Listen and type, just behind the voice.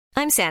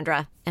I'm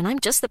Sandra, and I'm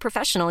just the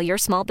professional your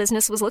small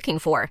business was looking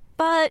for.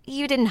 But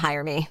you didn't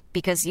hire me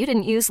because you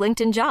didn't use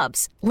LinkedIn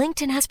Jobs.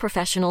 LinkedIn has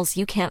professionals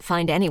you can't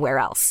find anywhere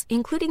else,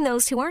 including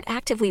those who aren't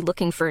actively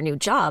looking for a new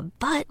job,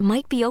 but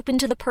might be open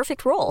to the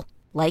perfect role,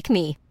 like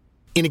me.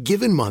 In a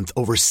given month,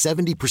 over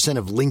 70%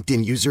 of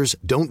LinkedIn users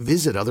don't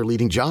visit other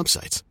leading job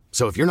sites.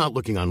 So if you're not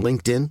looking on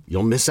LinkedIn,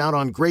 you'll miss out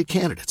on great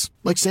candidates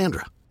like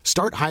Sandra.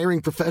 Start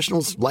hiring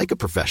professionals like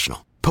a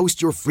professional.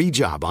 Post your free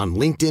job on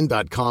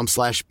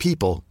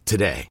linkedin.com/people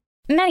today.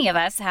 Many of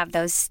us have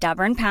those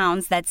stubborn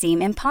pounds that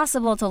seem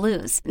impossible to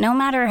lose, no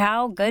matter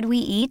how good we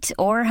eat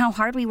or how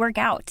hard we work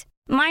out.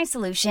 My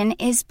solution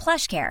is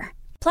PlushCare.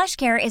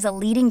 PlushCare is a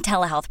leading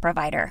telehealth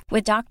provider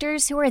with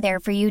doctors who are there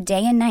for you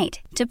day and night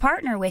to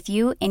partner with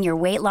you in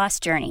your weight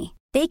loss journey.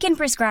 They can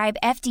prescribe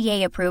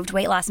FDA-approved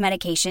weight loss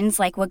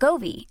medications like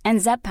Wegovy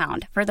and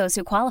Zepbound for those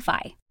who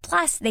qualify.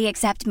 Plus, they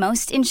accept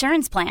most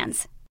insurance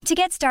plans. To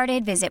get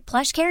started, visit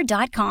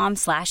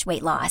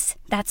plushcare.com/weightloss.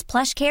 That's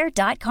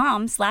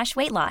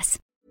plushcare.com/weightloss.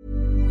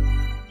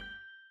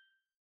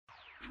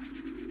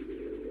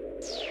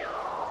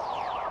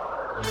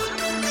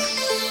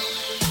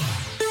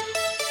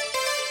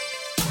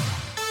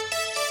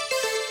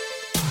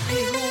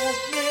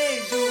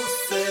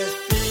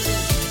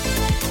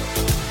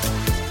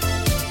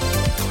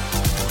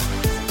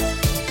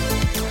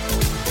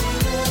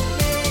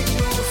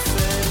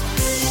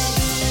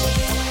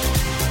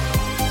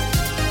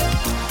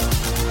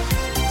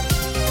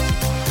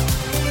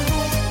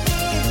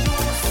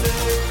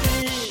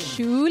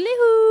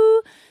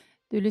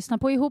 Du lyssnar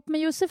på Ihop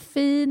med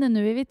Josefin.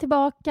 Nu är vi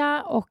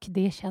tillbaka och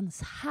det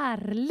känns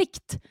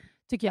härligt,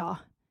 tycker jag.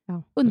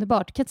 Ja.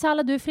 Underbart.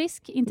 Quetzala, du är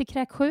frisk, inte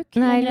kräksjuk?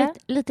 Nej,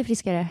 lite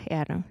friskare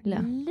är den.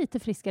 Lite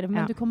friskare,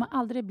 men du kommer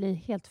aldrig bli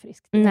helt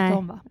frisk. Nej,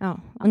 om, va? Ja.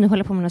 Och nu håller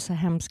jag på med en så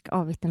hemsk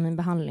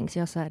A-vitaminbehandling så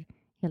jag har så här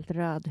helt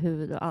röd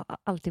hud och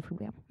alltid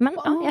problem. Men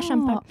jag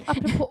kämpar.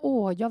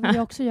 Apropå jag vill ju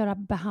också göra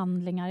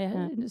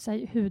behandlingar, så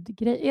här,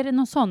 hudgrej. Är det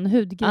någon sån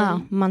hudgrej?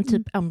 Ja, man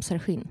typ ömsar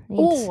skinn.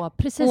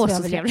 Precis vad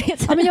jag vill göra.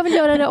 Ja, men jag vill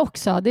göra det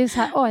också. Det är så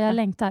här, jag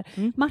längtar.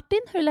 Martin,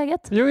 hur är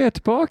läget? Jo, jag är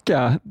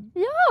tillbaka.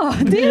 Ja,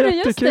 det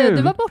är just det.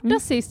 Du var borta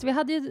sist. Vi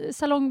hade ju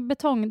Salong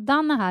Betong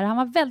Danne här. Han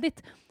var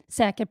väldigt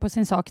säker på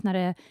sin sak när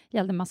det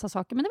gällde massa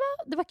saker. Men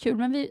det var kul.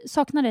 Men vi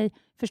saknar dig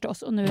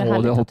förstås. Och nu är det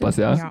härligt. Det hoppas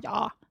jag.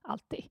 Ja,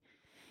 alltid.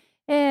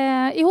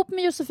 Ihop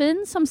med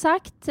Josefin, som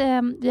sagt.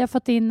 Vi har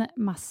fått in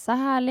massa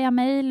härliga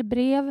mejl,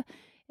 brev.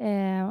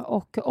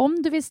 Och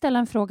om du vill ställa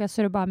en fråga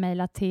så är det bara att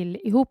mejla till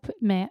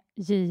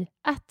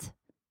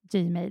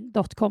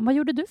ihopmedj@gmail.com. Vad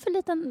gjorde du för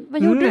liten...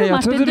 Vad gjorde du, Martin?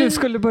 Jag trodde du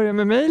skulle börja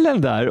med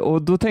mejlen där.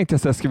 Och då tänkte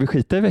jag så här, ska vi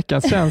skita i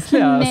veckans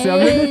känsliga? Nej, så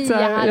jag blev lite så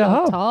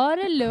här, ta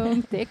det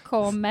lugnt, det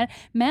kommer.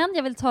 Men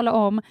jag vill tala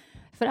om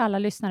för alla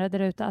lyssnare där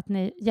ute att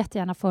ni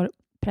jättegärna får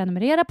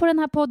prenumerera på den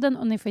här podden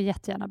och ni får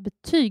jättegärna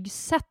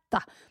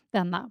betygsätta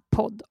denna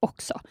podd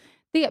också.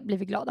 Det blir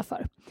vi glada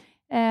för.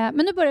 Men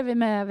nu börjar vi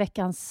med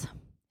veckans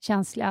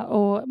känsliga.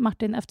 Och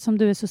Martin, eftersom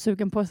du är så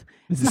sugen på att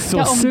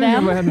snacka om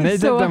den. Nej,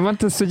 den var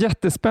inte så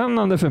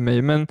jättespännande för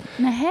mig. Men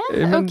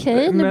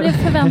okej. Nu blev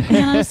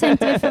förväntningarna. Nu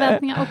sänkte vi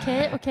förväntningarna.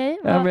 Okej.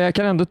 Ja, men jag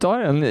kan ändå ta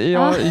den.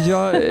 Jag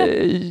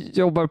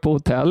jobbar på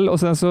hotell och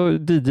sen så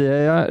DJar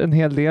jag en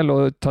hel del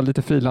och tar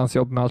lite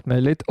frilansjobb med allt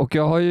möjligt. Och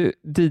jag har ju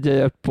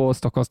DJat på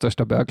Stockholms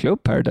största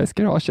bögklubb, Paradise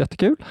Garage,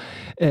 jättekul.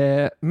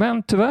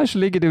 Men tyvärr så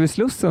ligger det vid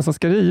Slussen som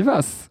ska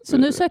rivas. Så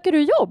nu söker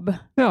du jobb?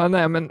 Ja,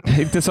 nej, men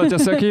inte så att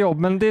jag söker jobb,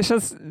 men det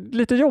känns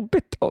lite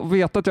jobbigt att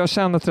veta att jag har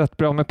tjänat rätt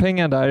bra med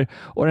pengar där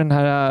och den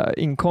här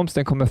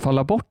inkomsten kommer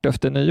falla bort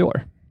efter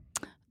nyår.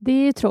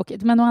 Det är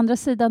tråkigt, men å andra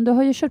sidan, du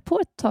har ju kört på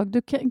ett tag.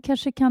 Du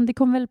det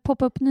kommer väl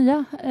poppa upp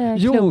nya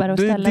klubbar och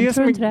ställen? Jo, det är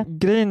som är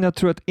grejen. Jag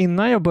tror att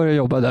innan jag började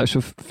jobba där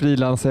så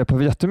frilansade jag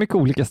på jättemycket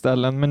olika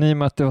ställen, men i och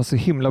med att det var så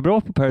himla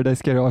bra på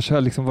Paradise Garage har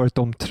jag liksom varit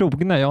de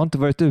trogna. Jag har inte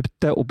varit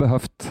ute och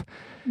behövt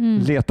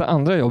leta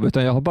andra jobb,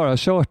 utan jag har bara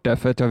kört det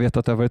för att jag vet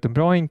att det har varit en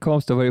bra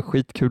inkomst, det har varit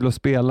skitkul att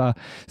spela.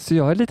 Så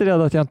jag är lite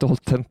rädd att jag inte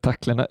hållit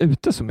tentaklerna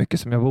ute så mycket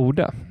som jag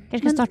borde.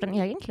 Kanske ska starta en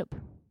egen klubb?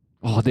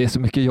 Det är så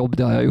mycket jobb,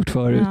 det har jag gjort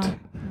förut. Ja.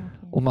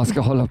 Och man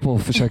ska hålla på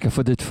och försöka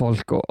få dit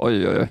folk. Och,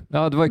 oj.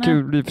 Ja, det var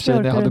kul i och för sig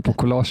när jag hade på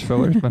collage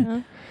förut.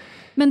 Men,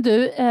 men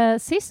du,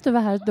 sist du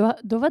var här,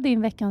 då var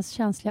din veckans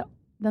känsliga,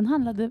 den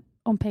handlade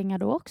om pengar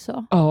då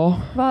också.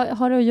 Ja. Vad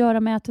har det att göra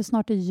med att det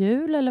snart är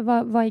jul? Eller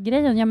vad är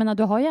grejen? Jag menar,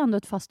 du har ju ändå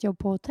ett fast jobb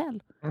på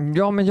hotell.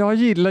 Ja, men jag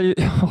gillar ju...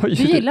 Du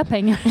gillar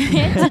pengar.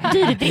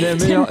 Nej,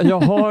 men jag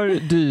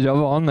har dyra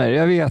vanor.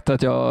 Jag vet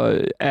att jag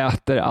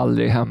äter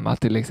aldrig hemma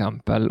till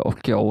exempel.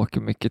 Och jag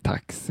åker mycket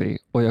taxi.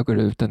 Och jag går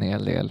ut en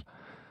hel del.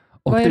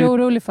 Och vad är du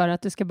orolig för?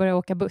 Att du ska börja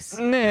åka buss?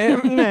 Nej,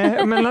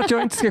 men att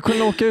jag inte ska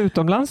kunna åka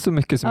utomlands så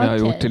mycket som jag har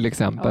gjort till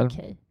exempel.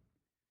 Okay.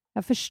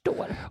 Jag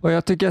förstår. Och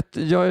jag tycker att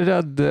jag är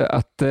rädd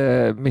att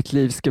mitt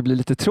liv ska bli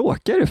lite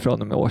tråkigare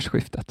från och med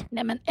årsskiftet.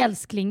 Nej men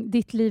älskling,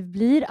 ditt liv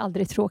blir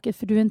aldrig tråkigt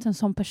för du är inte en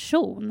sån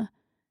person.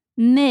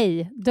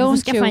 Nej, Du don't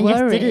ska you få en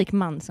worry. jätterik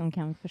man som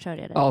kan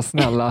försörja dig. Ja,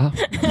 snälla.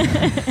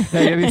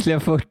 Jag är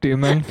visserligen 40,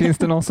 men finns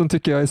det någon som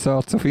tycker jag är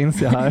söt så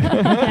finns jag här.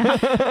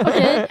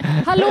 Okej,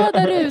 hallå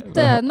där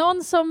ute.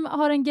 Någon som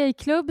har en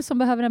gayklubb som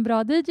behöver en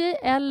bra DJ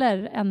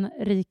eller en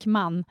rik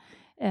man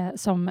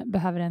som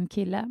behöver en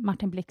kille.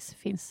 Martin Blix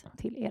finns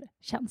till er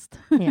tjänst.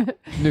 Ja.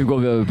 Nu går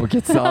vi över på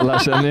Ketsala,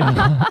 känner jag.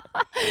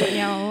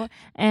 Ja,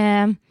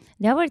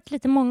 det har varit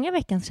lite många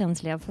veckans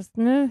känsliga, fast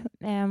nu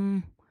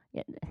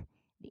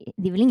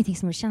det är väl ingenting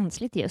som är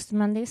känsligt just,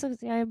 men det är så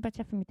att jag har börjat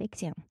träffa mitt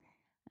ex igen.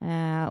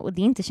 Och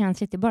det är inte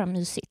känsligt, det är bara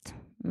mysigt.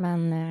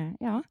 Men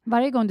ja.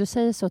 Varje gång du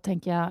säger så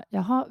tänker jag,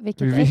 jaha,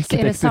 vilket Vilket ex?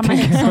 Är det ex du samma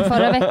tänker? ex som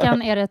förra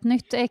veckan? Är det ett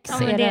nytt ex? Ja,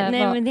 men är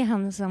det, men det är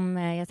han som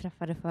jag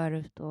träffade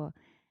förut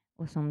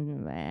och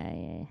som,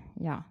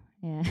 ja.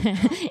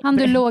 han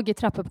du låg i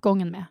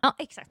trappuppgången med? Ja,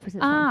 exakt.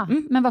 Precis.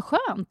 Men vad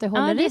skönt, det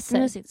håller det är i sig.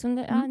 jättemysigt. Så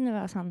nu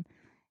var han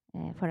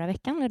förra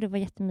veckan och det var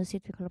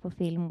jättemysigt. Vi kollade på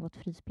film och åt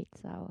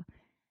fryspizza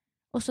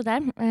och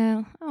sådär.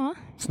 Ja.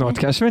 Snart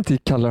kanske vi inte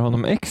kallar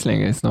honom ex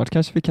längre. Snart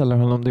kanske vi kallar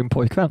honom din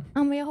pojkvän.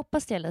 Ja, men jag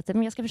hoppas det lite.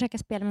 Men jag ska försöka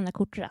spela mina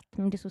kort rätt.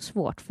 Men det är så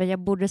svårt. För jag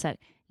borde så här,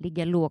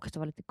 ligga lågt och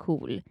vara lite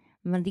cool.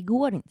 Men det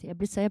går inte. Jag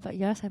blir så här,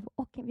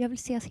 jag vill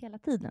ses hela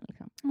tiden.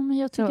 Liksom. Ja, men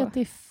jag tycker att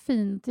det är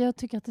fint. Jag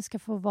tycker att det ska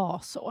få vara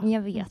så.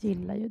 Jag vet. Jag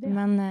gillar ju det.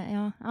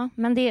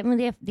 Men det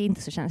är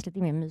inte så känsligt. Det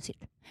är mer mysigt.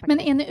 Faktiskt. Men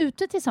är ni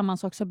ute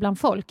tillsammans också bland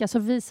folk? Alltså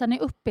visar ni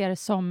upp er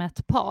som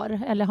ett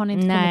par? Eller har ni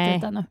inte kommit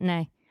dit ännu?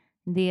 Nej.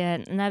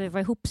 När vi var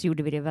ihop så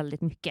gjorde vi det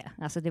väldigt mycket.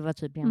 Alltså det var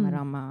typ en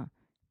rama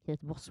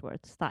Kate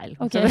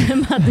Bosworth-style. Okay. Så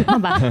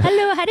man bara,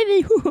 hallå, här är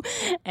vi!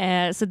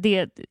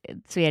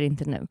 Så är det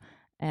inte nu.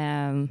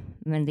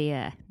 Men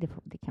det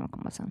kan man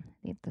komma sen.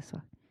 Det är inte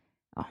så.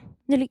 Ja,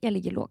 jag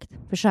ligger lågt.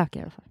 Försöker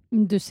i alla fall.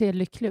 Du ser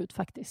lycklig ut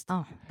faktiskt.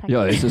 Ja, tack.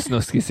 Jag är så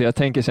snuskig så jag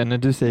tänker sen när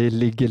du säger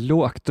ligger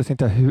lågt då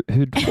tänkte jag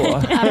hur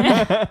då?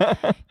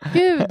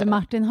 Gud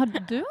Martin, har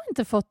du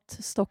inte fått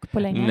stock på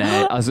länge?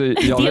 Nej, alltså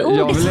jag vill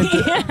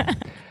inte.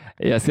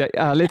 Jag ska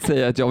ärligt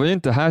säga att jag var ju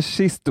inte här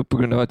sist på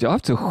grund av att jag har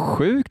haft så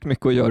sjukt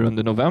mycket att göra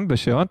under november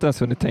så jag har inte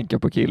ens hunnit tänka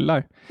på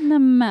killar.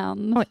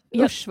 Nämen,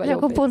 usch vad jag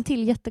kom jobbigt. på en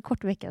till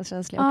jättekort veckans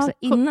känsla också.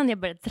 Innan jag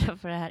började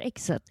träffa det här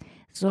exet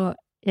så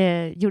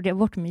gjorde jag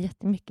bort mig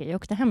jättemycket. Jag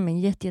åkte hem med en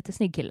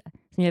jättesnygg kille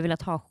som jag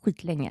velat ha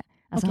skitlänge.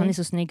 Alltså han är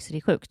så snygg så det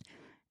är sjukt.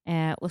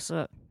 Och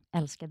så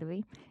älskade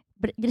vi.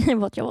 Grejen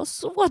var att jag var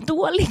så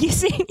dålig i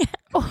sängen.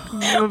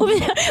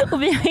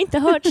 Och vi har inte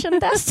hört sedan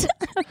dess.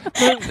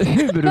 Men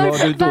hur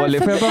var du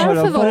dålig? Får jag bara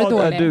höra,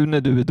 vad är du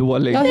när du är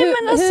dålig? Ja,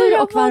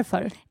 hur och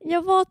varför?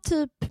 Jag var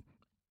typ...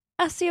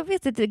 Alltså jag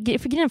vet inte,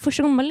 för grejen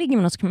första gången man ligger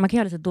med någon så man kan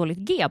göra lite dåligt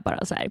G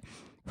bara så här.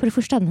 För det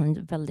första hade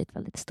hon väldigt,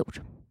 väldigt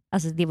stor.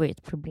 Alltså det var ju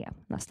ett problem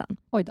nästan.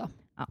 Oj då.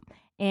 Ja.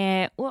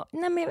 Nej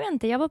men jag vet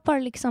inte, jag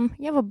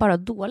var bara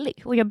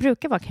dålig. Och jag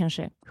brukar vara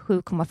kanske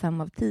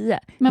 7,5 av 10.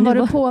 Men var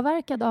du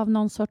påverkad av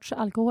någon sorts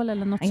alkohol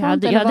eller något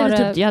sånt?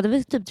 Jag hade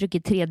väl typ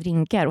druckit 3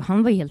 drinkar och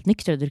han var helt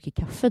nykter och druckit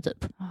kaffe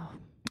typ.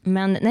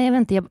 Men nej jag vet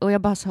inte,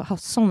 jag bara har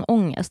sån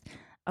ångest.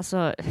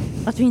 Alltså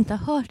att vi inte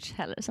har hört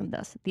heller sen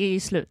dess. Det är ju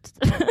slut.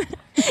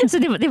 Så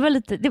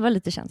det var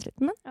lite känsligt.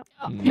 Men,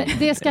 men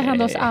det ska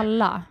hända oss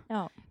alla.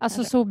 Ja,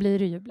 alltså så blir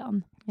det ju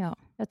ibland. Ja.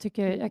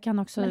 Jag kan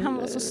också... Men han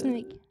var så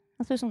snygg.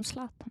 Han såg som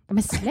slut.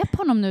 Men släpp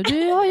honom nu.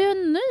 Du har ju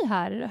en ny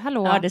här.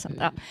 Hallå. Ja, det är sant.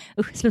 Ja.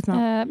 Usch, slut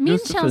med min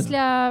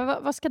känsliga...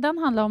 Vad ska den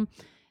handla om?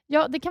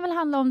 Ja, det kan väl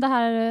handla om det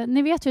här...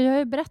 Ni vet ju, jag har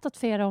ju berättat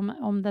för er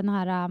om den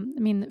här...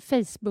 Min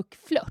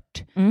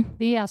Facebook-flört.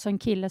 Det är alltså en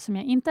kille som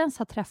jag inte ens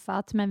har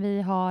träffat. Men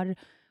vi har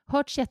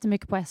hört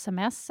jättemycket på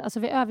sms. Alltså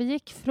vi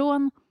övergick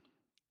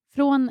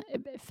från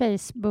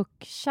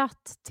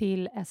Facebook-chatt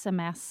till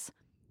sms.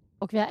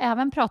 Och vi har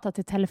även pratat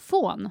i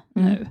telefon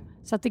nu.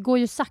 Så att det går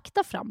ju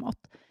sakta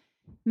framåt.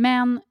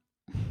 Men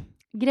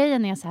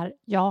grejen är så här,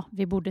 ja,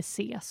 vi borde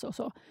ses och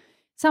så.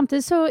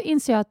 Samtidigt så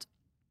inser jag att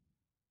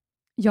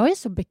jag är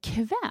så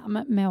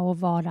bekväm med att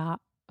vara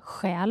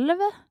själv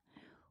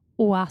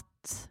och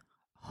att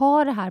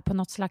ha det här på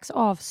något slags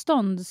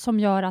avstånd som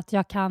gör att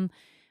jag kan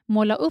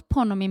måla upp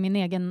honom i min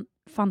egen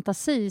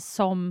fantasi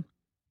som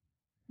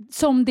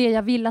det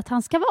jag vill att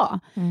han ska vara.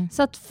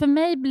 Så att för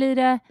mig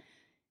blir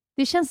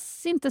det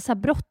känns inte så här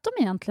bråttom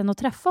egentligen att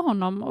träffa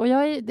honom. Och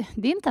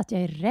det är inte att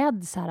jag är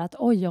rädd så här att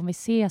om vi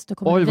ses då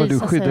kommer det visa sig. Oj,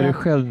 vad du skyddar dig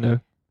själv nu.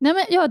 Nej,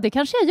 men, ja, det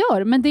kanske jag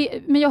gör.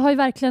 Men jag har ju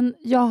verkligen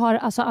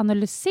alltså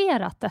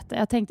analyserat detta.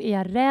 Jag tänkte, är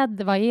jag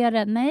rädd? Vad är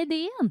det? Nej, det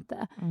är jag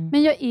inte.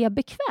 Men jag är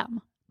bekväm.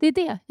 Det är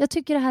det. Jag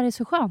tycker det här är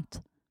så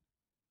skönt.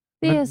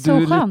 Det är så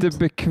skönt. Du är lite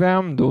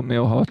bekväm då med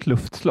att ha ett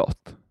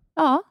luftslott.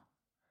 Ja.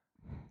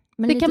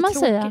 Men det kan man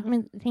säga.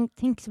 Men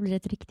tänk så blir det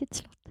ett riktigt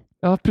slott.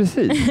 Ja,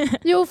 precis.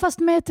 Jo, fast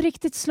med ett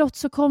riktigt slott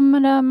så kommer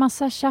det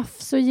massa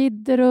tjafs och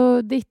jidder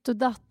och ditt och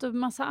datt och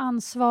massa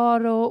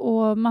ansvar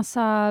och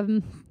massa...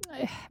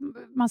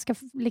 Man ska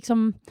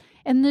liksom...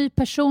 En ny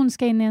person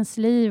ska in i ens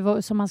liv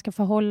och, som man ska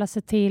förhålla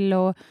sig till.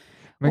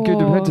 Men gud, du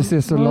behöver inte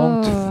se så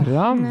långt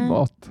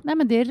framåt. Nej,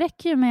 men det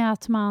räcker ju med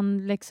att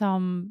man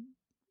liksom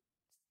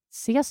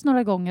ses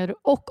några gånger.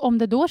 Och om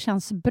det då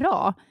känns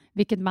bra,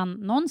 vilket man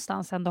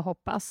någonstans ändå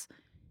hoppas,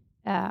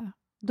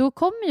 då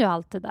kommer ju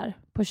allt det där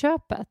på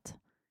köpet.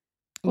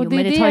 Och Jo, det men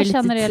är det det tar ju jag lite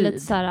känner är tid. lite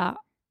så här,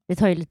 Det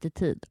tar ju lite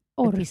tid.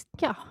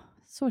 orka.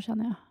 Så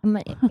känner jag.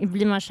 Men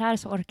blir man kär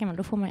så orkar man,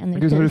 då får man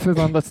energi. Gud, har du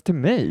förvandlats till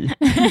mig?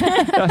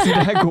 Alltså det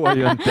här går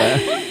ju inte.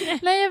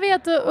 Nej, jag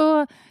vet.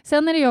 Och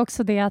sen är det ju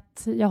också det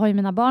att jag har ju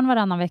mina barn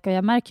varannan vecka och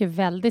jag märker ju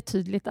väldigt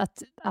tydligt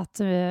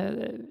att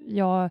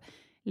jag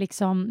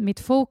liksom, mitt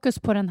fokus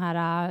på den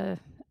här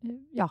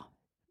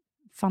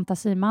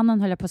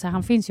fantasimannen höll jag på att säga,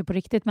 han finns ju på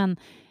riktigt, men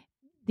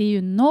det är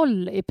ju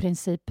 0 i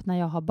princip när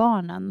jag har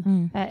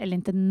barnen. Eller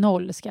inte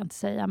 0 ska jag inte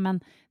säga,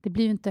 men det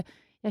blir ju inte,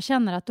 jag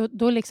känner att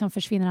då liksom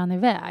försvinner han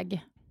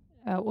iväg.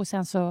 Och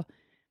sen så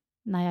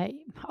när jag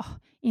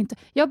inte,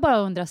 jag bara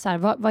undrar så här,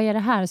 vad är det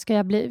här?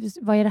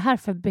 Vad är det här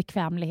för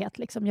bekvämlighet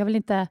liksom? Jag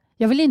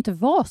vill inte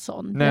vara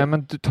sån. Nej,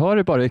 men du tar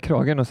det bara i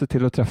kragen och ser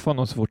till att träffa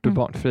honom så fort du är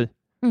barnfri.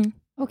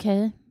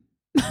 Okej.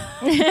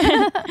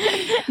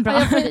 Bra.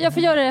 Jag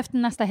får göra det efter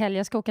nästa helg.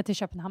 Jag ska åka till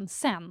Köpenhamn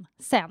sen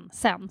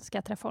ska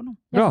jag träffa honom.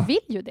 Jag Bra.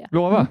 vill ju det.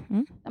 Lova.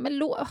 Ja,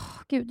 men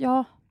gud,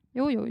 ja.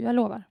 Jo, jag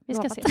lovar. Vi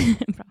ska se.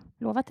 Bra.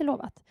 Lovat är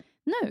lovat.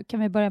 Nu kan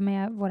vi börja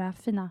med våra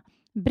fina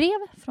brev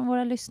från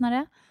våra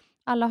lyssnare.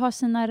 Alla har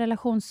sina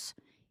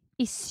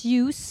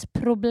relationsissues,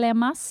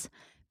 problemas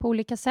på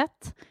olika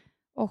sätt.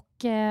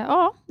 Och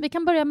vi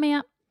kan börja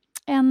med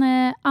en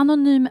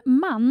anonym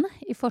man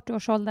i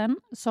 40-årsåldern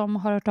som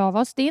har hört av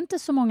oss. Det är inte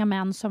så många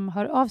män som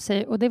hör av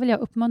sig och det vill jag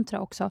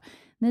uppmuntra också.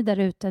 Ni där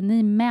ute,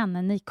 ni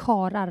män, ni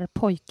karar,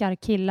 pojkar,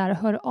 killar,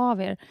 hör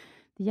av er.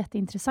 Det är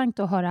jätteintressant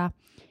att höra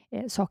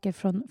saker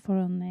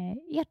från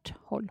ert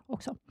håll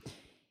också.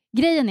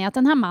 Grejen är att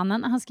den här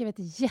mannen, han skrev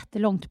ett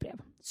jättelångt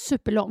brev.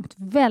 Superlångt,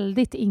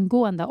 väldigt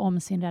ingående om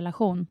sin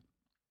relation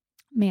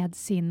med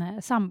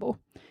sin sambo.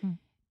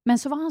 Men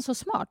så var han så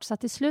smart så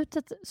att i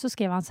slutet så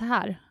skrev han så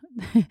här.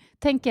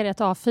 Tänk er ett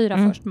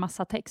A4 först,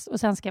 massa text. Och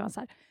sen skrev han så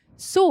här.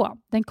 Så,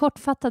 den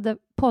kortfattade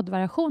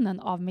poddvariationen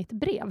av mitt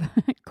brev. :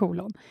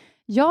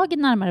 Jag är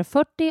närmare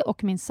 40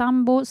 och min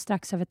sambo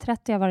strax över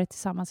 30 har varit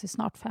tillsammans i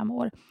snart 5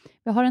 år.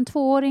 Vi har en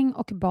 2-åring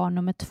och barn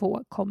nummer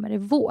 2 kommer i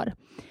vår.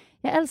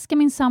 Jag älskar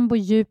min sambo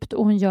djupt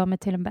och hon gör mig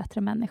till en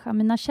bättre människa.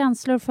 Mina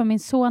känslor för min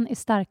son är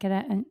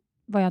starkare än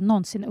vad jag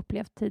någonsin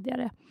upplevt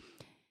tidigare.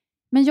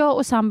 Men jag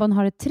och sambon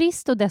har ett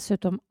trist och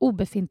dessutom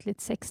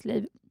obefintligt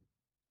sexliv.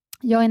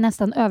 Jag är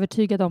nästan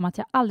övertygad om att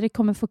jag aldrig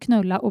kommer få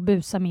knulla och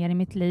busa mer i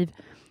mitt liv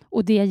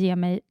och det ger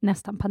mig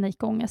nästan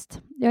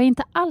panikångest. Jag är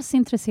inte alls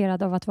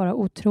intresserad av att vara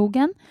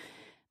otrogen,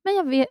 men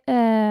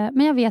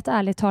jag vet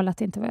ärligt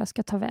talat inte vad jag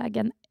ska ta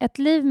vägen. Ett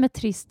liv med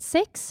trist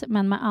sex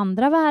men med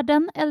andra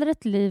värden eller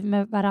ett liv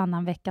med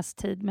varannan veckas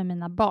tid med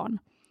mina barn.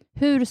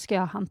 Hur ska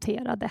jag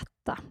hantera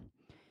detta?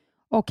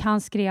 Och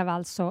han skrev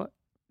alltså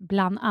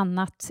bland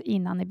annat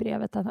innan i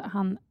brevet att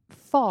han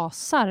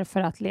fasar för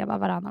att leva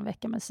varannan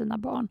vecka med sina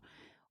barn.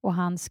 Och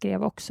han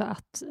skrev också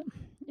att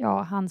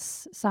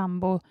hans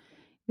sambo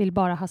vill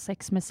bara ha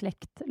sex med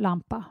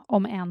släktlampa,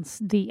 om ens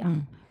det.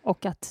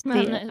 Och att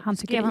han tycker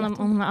skrev han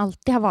om hon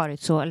alltid har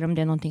varit så eller om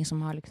det är någonting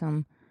som har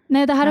liksom...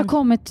 Nej, det här har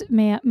kommit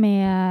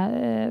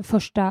med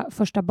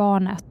första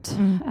barnet.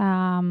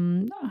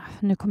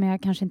 Nu kommer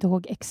jag kanske inte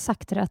ihåg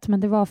exakt rätt, men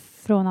det var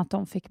från att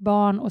de fick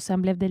barn och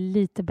sen blev det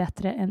lite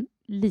bättre en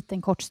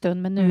liten kort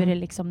stund, men nu är det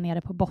liksom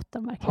nere på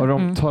botten verkligen. Har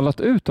de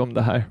talat ut om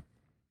det här?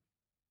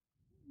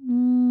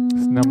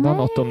 Nämnde han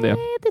något om det?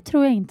 Nej, det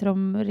tror jag inte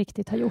de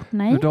riktigt har gjort.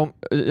 Nej.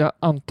 Jag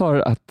antar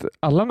att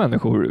alla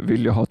människor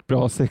vill ju ha ett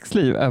bra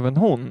sexliv, även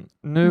hon.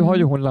 Nu har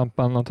ju hon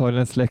lampan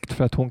antagligen släckt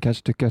för att hon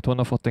kanske tycker att hon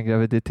har fått en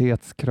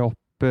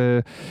graviditetskropp,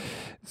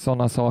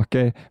 sådana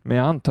saker. Men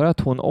jag antar att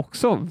hon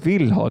också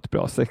vill ha ett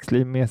bra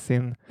sexliv med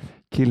sin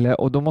kille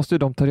och då måste ju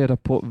de ta reda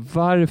på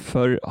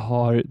varför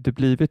har det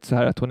blivit så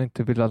här att hon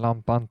inte vill ha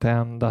lampan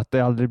tänd, att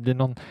det aldrig blir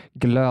någon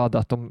glöd,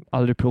 att de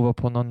aldrig provar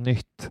på något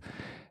nytt.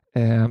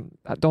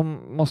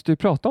 De måste ju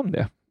prata om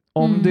det.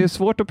 Om det är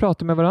svårt att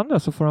prata med varandra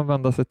så får de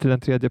vända sig till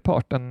en tredje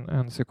part,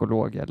 en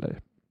psykolog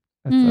eller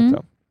etc.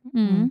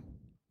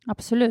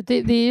 Absolut.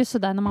 Det är ju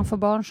sådär när man får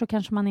barn så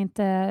kanske man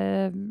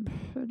inte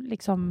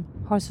liksom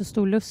har så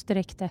stor lust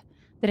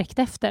direkt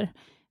efter.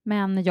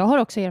 Men jag har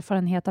också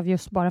erfarenhet av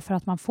just bara för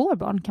att man får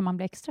barn kan man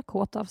bli extra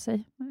kåt av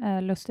sig,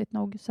 lustigt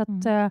nog. Så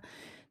att,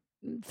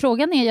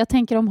 frågan är, jag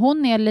tänker om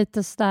hon är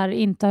lite sådär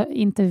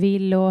inte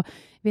vill ha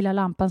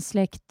lampan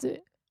släckt,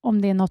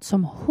 om det är något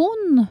som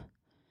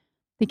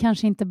det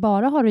kanske inte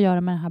bara har att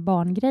göra med den här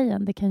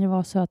barngrejen. Det kan ju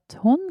vara så att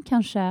hon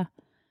kanske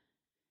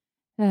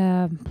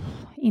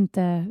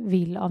inte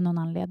vill av någon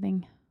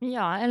anledning.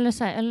 Ja,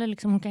 eller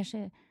liksom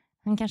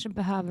han kanske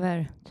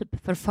behöver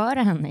typ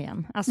förföra henne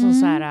igen. Alltså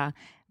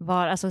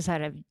så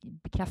här,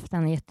 bekräfta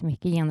henne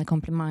jättemycket, ge henne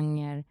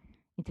komplimanger.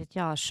 Inte vet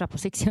jag, köpa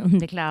sexiga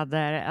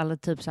underkläder eller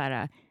typ så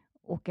här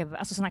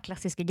alltså såna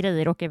klassiska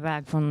grejer, åka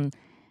iväg från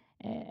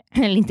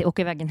eller inte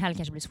åka iväg en helg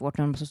kanske blir svårt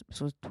när de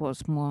så 2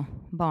 små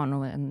barn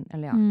och ett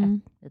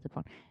litet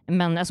barn.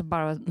 Men alltså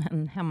bara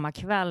en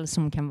hemmakväll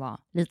som kan vara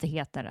lite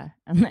hetare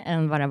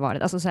än vad det har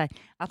varit. Alltså så här,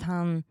 att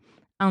han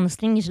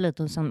anstränger sig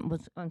lite och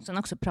sen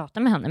också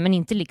pratar med henne, men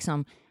inte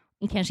liksom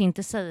kanske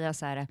inte säga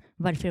så här,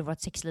 varför är vårt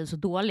sexliv så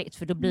dåligt?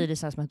 För då blir det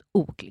så här som ett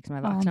ok liksom,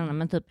 över axlarna.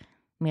 Men typ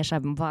mer så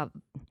här,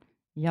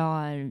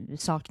 jag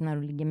saknar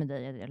att ligga med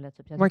dig. Eller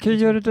typ, man kan ju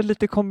göra det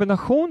lite i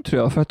kombination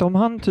tror jag. För att om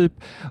han typ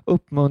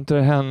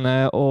uppmuntrar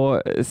henne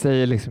och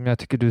säger liksom, jag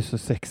tycker du är så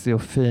sexig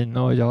och fin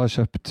och jag har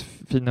köpt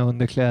fina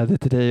underkläder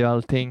till dig och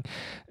allting.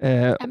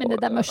 Nej, men det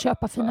där med att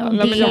köpa fina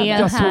underkläder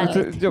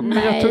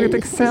jag tog ett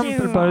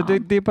exempel bara.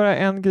 Det är bara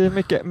en grej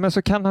mycket. Men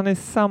så kan han i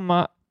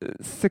samma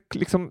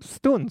liksom,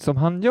 stund som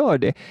han gör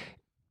det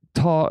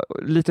ta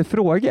lite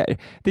frågor.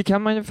 Det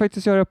kan man ju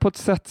faktiskt göra på ett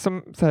sätt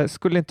som så här,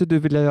 skulle inte du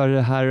vilja göra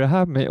det här och det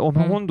här med mig? Om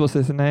hon då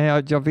säger så,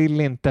 nej jag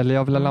vill inte, eller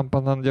jag vill ha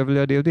lampan, jag vill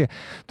göra det och det.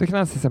 Då kan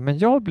han säga så här, men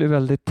jag blir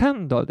väldigt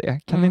tänd av det.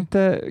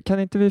 Kan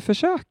inte vi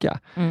försöka?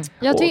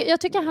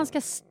 Jag tycker han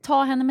ska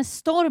ta henne med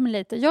storm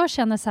lite. Jag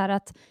känner så här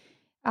att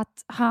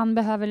han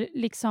behöver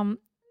liksom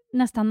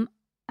nästan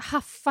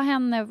haffa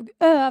henne,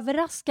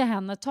 överraska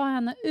henne, ta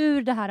henne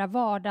ur det här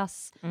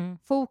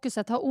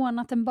vardagsfokuset, ha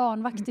ordnat en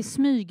barnvakt i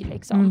smyg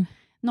liksom.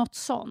 Något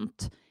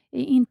sånt.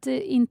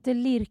 Inte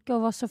lirka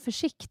och vara så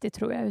försiktig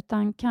tror jag,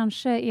 utan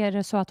kanske är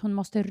det så att hon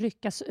måste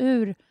ryckas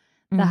ur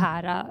det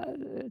här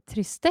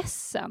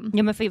tristessen.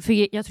 Ja, men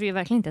för jag tror ju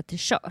verkligen inte att det är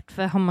kört.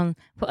 För har man,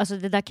 alltså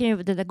det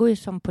där går ju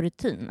som på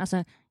rutin.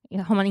 Alltså,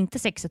 har man inte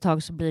sex ett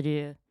tag så blir det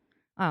ju,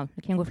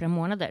 det kan gå flera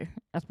månader.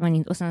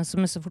 Och sen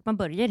så fort man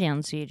börjar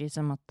igen så är det ju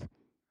som att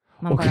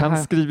och han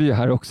skriver ju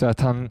här också att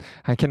han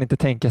kan inte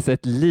tänka sig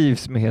ett liv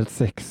som är helt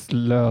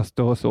sexlöst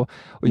och så.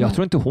 Och jag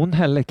tror inte hon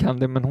heller kan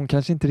det, men hon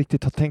kanske inte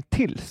riktigt har tänkt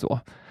till så.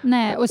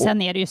 Nej, och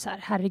sen är det ju så här,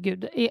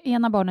 herregud,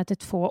 ena barnet är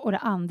 2 och det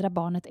andra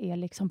barnet är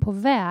liksom på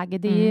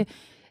väg. Det är ju,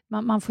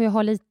 man får ju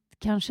ha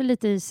kanske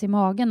lite is i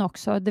magen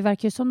också. Det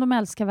verkar ju som de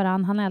älskar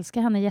varandra. Han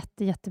älskar henne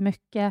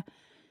jättemycket.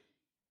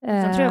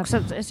 Jag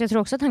tror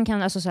också att han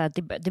kan, alltså så här,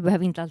 det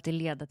behöver inte alltid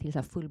leda till så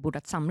här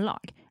fullbordat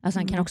samlag. Alltså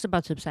han kan också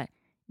bara typ så här,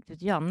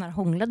 när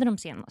hånglade de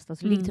senast?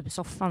 Alltså ligg typ i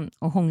soffan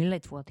och hångla i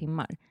 2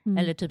 timmar.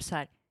 Eller typ så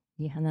här,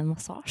 ge henne en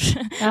massage.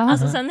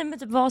 Alltså sen är det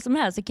typ vad som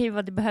helst.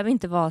 Det behöver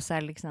inte vara så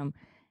här liksom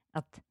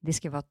att det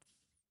ska vara ett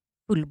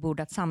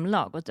fullbordat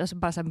samlag. Och alltså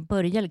bara så här,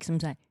 börja liksom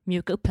så här,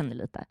 mjuka upp henne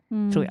lite,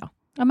 tror jag.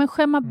 Ja, men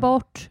skämma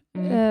bort,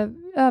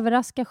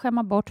 överraska,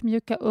 skämma bort,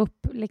 mjuka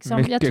upp. Liksom.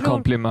 Mycket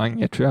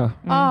komplimanger tror jag.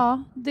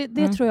 Ja,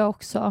 det tror jag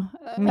också.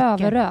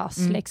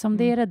 Överös, liksom.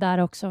 Det är det där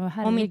också.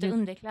 Herregud. Om inte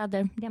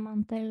underkläder,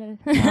 diamanter eller...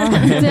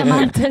 Ja,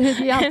 diamanter,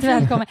 det är alltid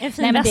välkommen. Nej,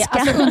 men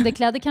alltså,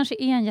 underkläder kanske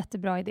är en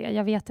jättebra idé.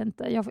 Jag vet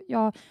inte.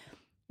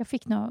 Jag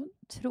fick nog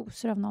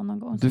trosor av någon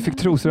gång. Du fick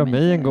trosor av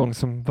mig en gång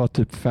som var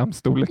typ 5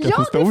 storlekar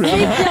för stora.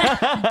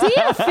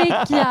 Det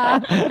fick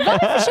jag!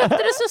 Varför köpte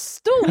du så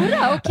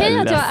stora? Okej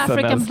att jag är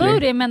African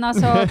booty, men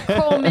alltså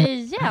kom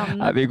igen.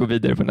 Ja, vi går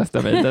vidare på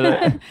nästa mejl.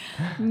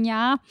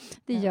 Ja,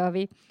 det gör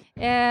vi.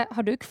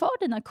 Har du kvar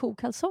dina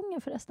kokalsonger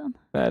förresten?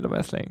 Nej, de har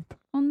jag slängt.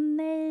 Åh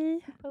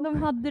nej,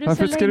 de hade du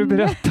Varför så ska länge. du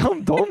berätta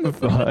om dem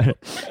för?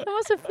 De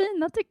var så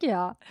fina tycker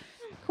jag.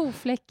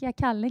 Kofläckiga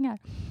kallingar.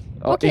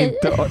 Ja, Okej.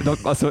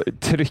 Alltså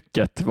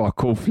trycket var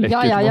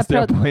kofläckigt, måste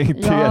jag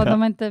poängtera. Ja, de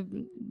var inte...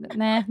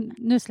 Nej,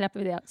 nu släpper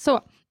vi det. Så,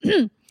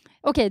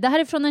 okej, det här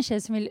är från en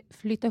tjej som vill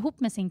flytta ihop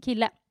med sin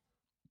kille.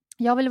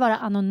 Jag vill vara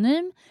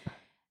anonym,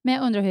 men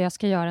jag undrar hur jag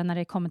ska göra när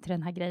det kommer till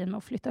den här grejen med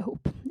att flytta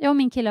ihop. Jag och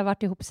min kille har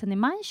varit ihop sedan i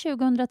maj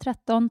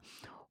 2013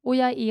 och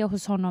jag är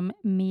hos honom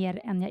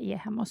mer än jag är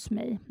hemma hos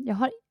mig. Jag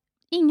har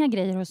inga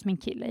grejer hos min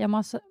kille.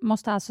 Jag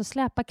måste alltså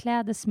släpa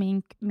kläder,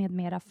 smink med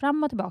mera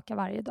fram och tillbaka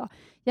varje dag.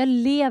 Jag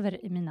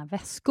lever i mina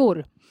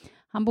väskor.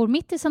 Han bor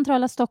mitt i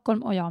centrala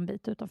Stockholm och jag en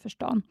bit utanför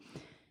stan.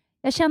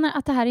 Jag känner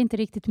att det här är inte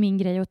riktigt min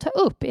grej att ta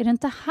upp. Är det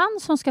inte han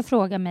som ska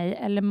fråga mig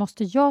eller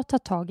måste jag ta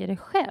tag i det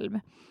själv?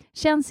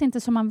 Känns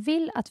inte som han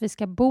vill att vi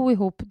ska bo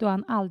ihop då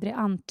han aldrig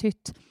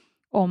antytt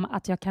om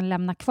att jag kan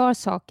lämna kvar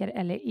saker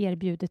eller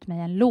erbjudit mig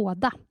en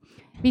låda.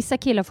 Vissa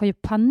killar får ju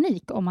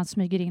panik om man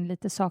smyger in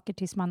lite saker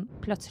tills man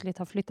plötsligt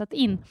har flyttat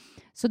in.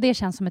 Så det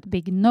känns som ett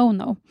big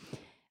no-no.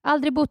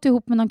 Aldrig bott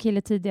ihop med någon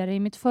kille tidigare. I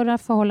mitt förra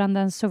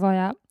förhållanden så var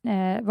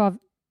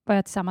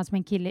jag tillsammans med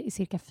en kille i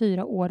cirka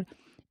 4 år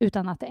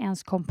utan att det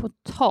ens kom på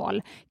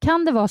tal.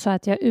 Kan det vara så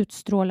att jag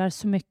utstrålar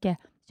så mycket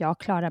jag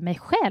klarar mig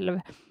själv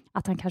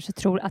att han kanske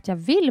tror att jag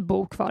vill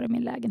bo kvar i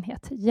min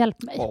lägenhet?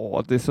 Hjälp mig.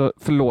 Det är så,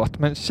 förlåt,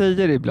 men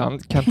tjejer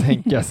ibland kan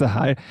tänka så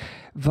här.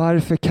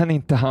 Varför kan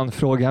inte han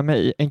fråga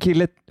mig? En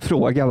kille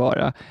frågar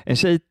bara. En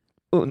tjej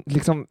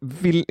liksom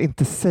vill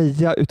inte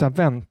säga utan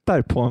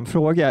väntar på en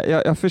fråga.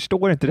 Jag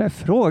förstår inte det.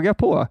 Fråga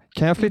på.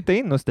 Kan jag flytta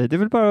in hos dig? Det är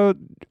väl bara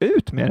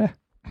ut med det.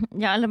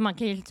 Ja, eller man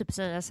kan ju typ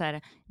säga så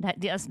här,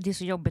 det är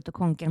så jobbigt att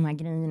konka de här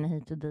grejerna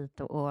hit och dit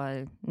och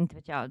inte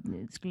vet jag,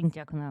 skulle inte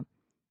jag kunna...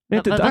 Det är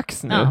inte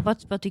dags nu. Ja,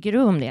 vad tycker du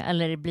om det?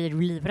 Eller blir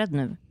du livrädd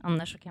nu?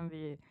 Annars så kan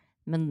vi...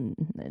 Men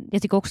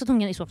jag tycker också att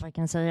hon i så fall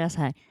kan säga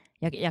så här,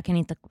 jag kan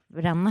inte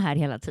ränna här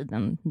hela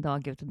tiden,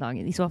 dag ut och dag.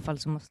 I så fall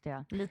så måste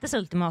jag... Lite så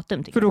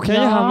ultimatum tycker jag. För då kan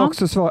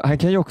ju han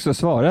kan ju också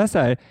svara så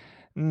här,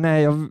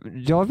 nej,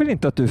 jag vill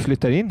inte att du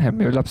flyttar in hem.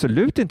 Jag vill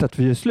absolut inte att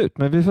vi gör slut,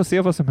 men vi får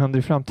se vad som händer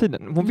i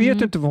framtiden. Hon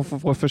vet ju inte vad hon får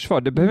för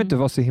försvar. Det behöver inte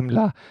vara så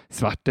himla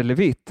svart eller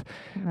vitt.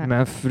 Nej.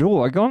 Men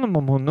fråga honom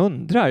om hon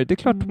undrar. Det är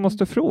klart hon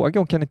måste fråga.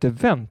 Hon kan inte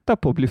vänta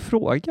på att bli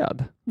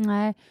frågad.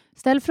 Nej,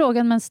 ställ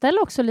frågan, men ställ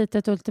också lite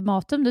ett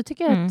ultimatum. Du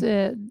tycker att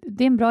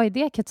det är en bra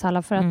idé,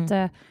 Ketsala, för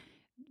att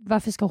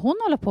varför ska hon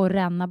hålla på och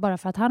ränna bara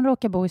för att han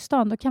råkar bo i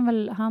stan? Då kan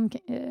väl han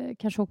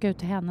kanske åka ut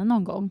till henne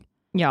någon gång.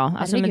 Ja,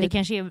 alltså, men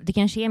det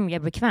kanske är mer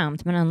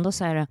bekvämt, men ändå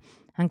så här,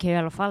 han kan ju i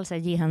alla fall så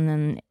här, ge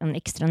henne en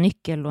extra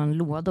nyckel och en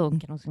låda och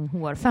sin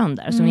hårfön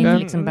där. Så inte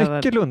liksom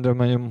nyckel undrar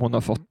man ju om hon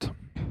har fått.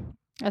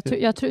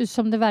 Jag tror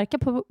som det verkar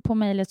på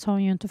mejlet så har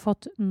hon ju inte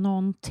fått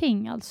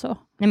någonting alltså.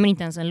 Nej, men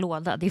inte ens en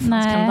låda. Det är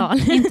fan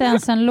skandal. Inte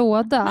ens en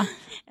låda.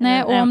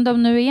 Nej, och om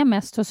de nu är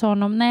mest hos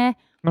honom, nej.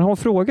 Men har hon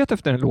frågat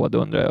efter en låda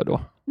undrar jag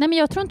då? Nej, men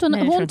jag tror inte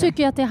hon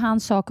tycker att det är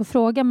hans sak att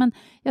fråga, men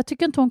jag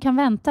tycker inte hon kan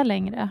vänta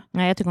längre.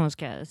 Nej, jag tycker hon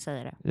ska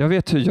säga det. Jag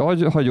vet hur jag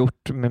har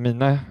gjort med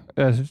mina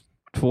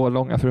 2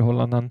 långa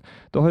förhållanden.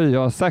 Då har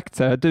jag sagt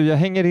så här, du, jag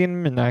hänger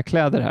in mina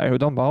kläder här, och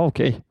de bara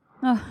okej.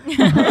 Ja.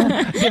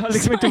 Det har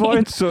liksom inte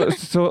varit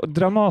så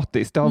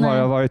dramatiskt. Det har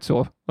bara varit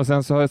så. Och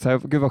sen så har jag så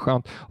här, gud vad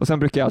skönt. Och sen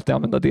brukar jag alltid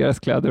använda deras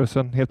kläder och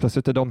sen helt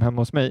plötsligt är de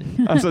hemma hos mig.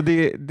 Alltså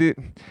det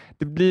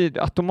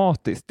blir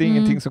automatiskt. Det är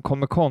ingenting som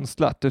kommer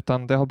konstlat,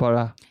 utan det har bara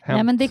hänt.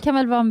 Nej, men det kan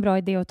väl vara en bra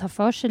idé att ta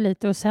för sig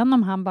lite, och sen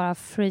om han bara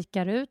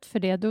freakar ut för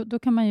det, då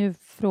kan man ju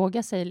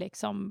fråga sig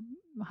liksom,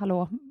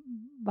 hallå,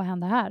 vad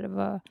händer här?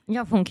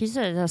 Ja, för hon kan ju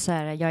säga så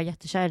här, jag är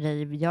jättekär i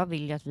dig, jag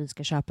vill ju att vi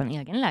ska köpa en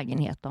egen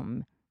lägenhet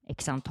om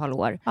x antal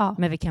år. Ja.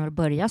 Men vi kan väl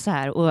börja så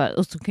här.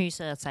 Och så kan ju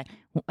säga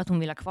att hon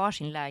vill ha kvar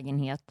sin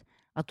lägenhet.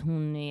 Att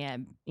hon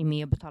är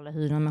med och betalar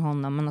hyran med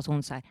honom. Men att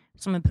hon så här,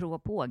 som en prova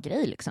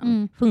på-grej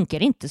liksom. Funkar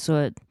det inte så,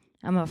 ja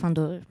men vad fan,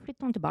 då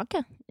flyttar hon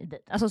tillbaka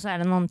dit. Alltså så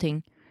här,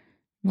 någonting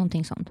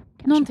sånt.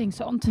 Kanske. Någonting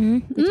sånt.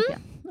 Det tycker jag.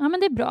 Ja, men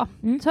det är bra.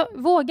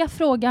 Våga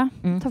fråga.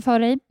 Ta för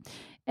dig.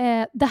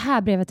 Det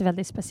här brevet är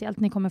väldigt speciellt.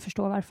 Ni kommer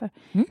förstå varför.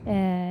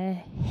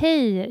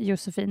 Hej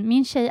Josefin.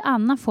 Min tjej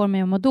Anna får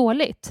mig att må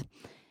dåligt.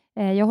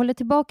 Jag håller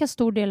tillbaka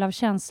stor del av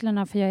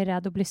känslorna för jag är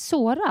rädd att bli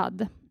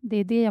sårad. Det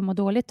är det jag mår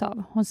dåligt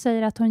av. Hon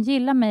säger att hon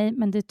gillar mig,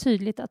 men det är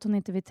tydligt att hon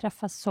inte vill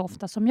träffas så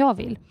ofta som jag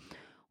vill.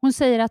 Hon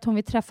säger att hon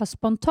vill träffas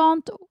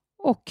spontant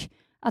och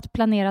att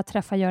planera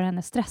träffa gör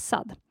henne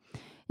stressad.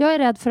 Jag är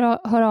rädd för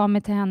att höra av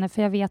mig till henne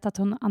för jag vet att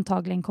hon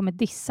antagligen kommer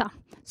dissa.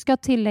 Ska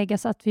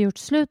tilläggas att vi gjort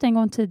slut en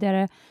gång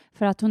tidigare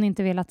för att hon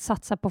inte velat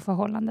satsa på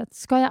förhållandet.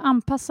 Ska jag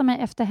anpassa mig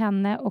efter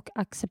henne och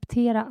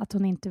acceptera att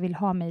hon inte vill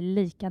ha mig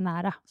lika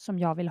nära som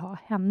jag vill ha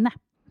henne?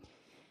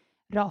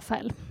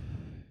 Rafael.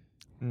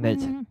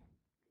 Nej.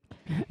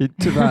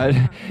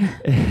 Tyvärr.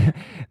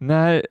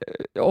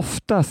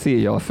 Ofta ser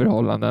jag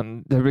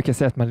förhållanden, jag brukar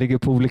säga att man ligger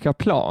på olika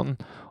plan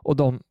och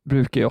de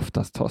brukar ju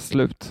oftast ta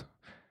slut.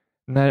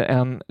 När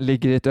en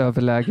ligger i ett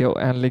överläge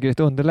och en ligger i ett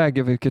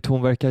underläge, vilket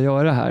hon verkar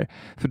göra här.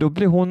 För då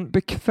blir hon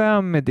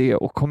bekväm med det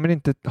och kommer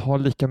inte ha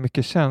lika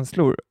mycket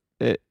känslor.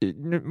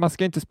 Man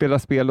ska inte spela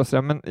spel och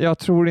sådär, men jag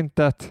tror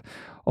inte att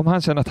om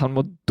han känner att han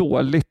mår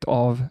dåligt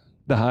av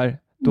det här,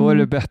 då är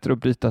det bättre att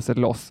bryta sig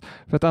loss.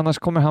 För att annars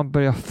kommer han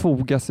börja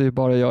foga sig och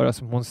bara göra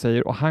som hon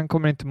säger och han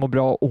kommer inte må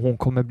bra och hon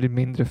kommer bli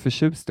mindre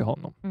förtjust i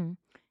honom.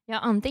 Ja,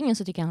 antingen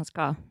så tycker jag han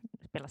ska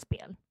spela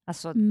spel.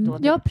 Alltså,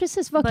 ja,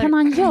 precis. Vad kan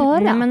han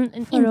göra? Men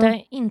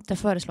inte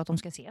föreslå att de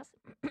ska ses.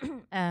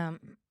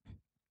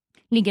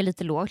 Ligga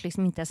lite lågt,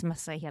 liksom inte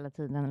smsa hela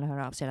tiden eller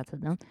höra av sig hela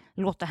tiden.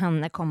 Låta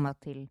henne komma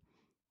till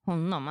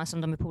honom. Alltså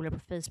om de är polare på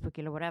Facebook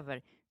eller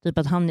whatever. Typ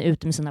att han är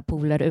ute med sina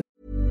polare.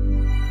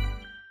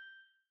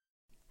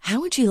 How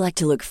would you like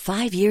to look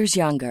 5 years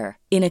younger?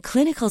 In a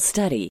clinical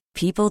study,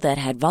 people that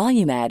had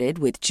volume added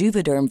with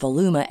Juvederm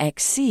Voluma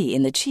XC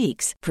in the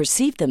cheeks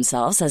perceived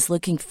themselves as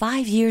looking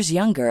 5 years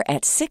younger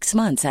at 6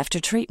 months after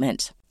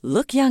treatment.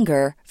 Look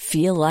younger,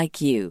 feel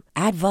like you.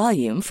 Add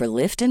volume for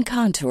lift and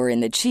contour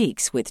in the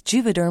cheeks with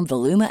Juvederm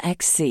Voluma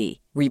XC.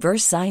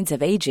 Reverse signs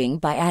of aging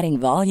by adding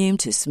volume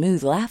to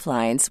smooth laugh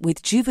lines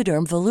with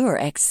Juvederm Volure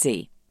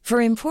XC.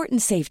 For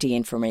important safety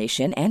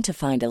information and to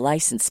find a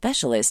licensed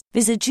specialist,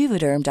 visit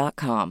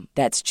Juvederm.com.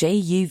 That's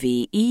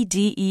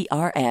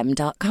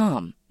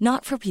JUVEDERM.com.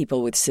 Not for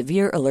people with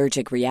severe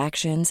allergic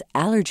reactions,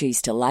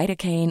 allergies to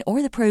lidocaine,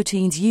 or the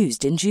proteins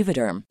used in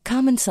Juvederm.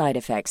 Common side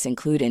effects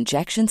include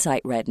injection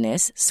site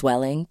redness,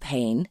 swelling,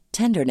 pain,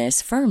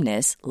 tenderness,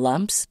 firmness,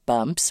 lumps,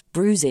 bumps,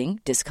 bruising,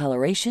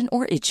 discoloration,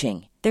 or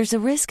itching. There's a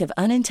risk of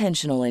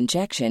unintentional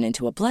injection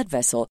into a blood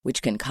vessel,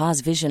 which can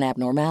cause vision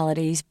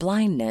abnormalities,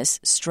 blindness,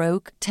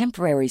 stroke,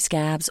 temporary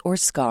scabs, or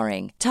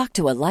scarring. Talk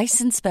to a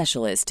licensed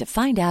specialist to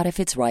find out if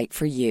it's right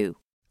for you.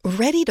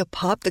 Ready to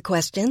pop the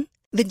question?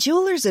 The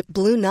jewelers at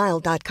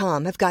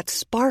BlueNile.com have got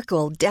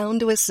sparkle down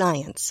to a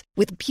science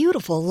with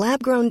beautiful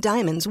lab-grown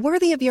diamonds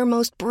worthy of your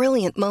most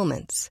brilliant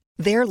moments.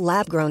 Their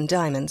lab-grown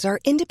diamonds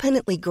are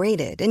independently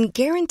graded and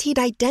guaranteed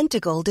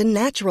identical to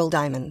natural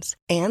diamonds,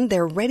 and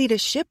they're ready to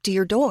ship to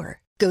your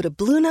door. Go to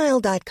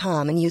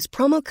BlueNile.com and use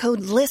promo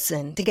code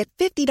LISTEN to get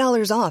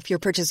 $50 off your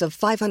purchase of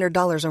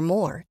 $500 or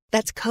more.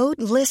 That's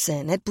code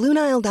LISTEN at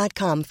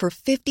BlueNile.com for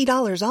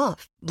 $50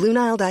 off.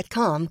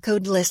 BlueNile.com,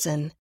 code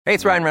LISTEN. Hey,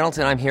 it's Ryan Reynolds,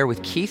 and I'm here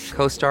with Keith,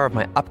 co-star of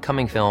my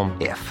upcoming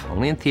film, If,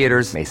 only in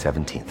theaters May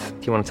 17th.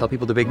 Do you want to tell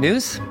people the big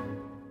news?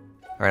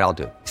 All right, I'll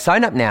do it.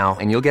 Sign up now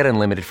and you'll get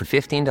unlimited for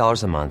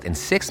 $15 a month and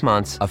 6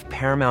 months of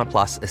Paramount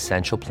Plus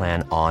Essential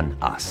Plan on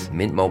us.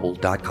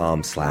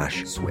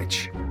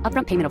 MintMobile.com/switch.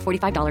 Upfront payment of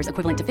 $45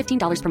 equivalent to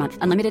 $15 per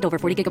month. Unlimited over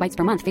 40 gigabytes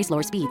per month. Face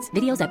lower speeds.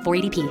 Videos at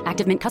 480p.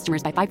 Active Mint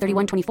customers by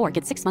 531.24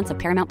 get 6 months of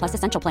Paramount Plus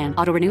Essential Plan.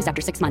 Auto renews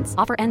after 6 months.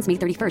 Offer ends May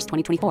 31st,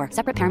 2024.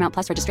 Separate Paramount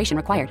Plus registration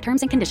required.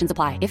 Terms and conditions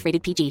apply if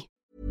rated PG.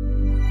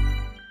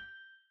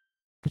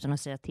 Utan att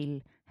säga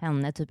till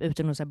henne, typ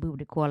utan att säga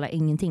borde kolla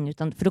ingenting,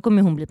 utan, för då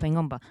kommer hon bli på en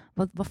gång bara,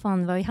 vad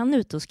fan, var är han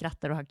ute och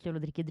skrattar och har kul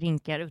och dricker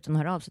drinkar utan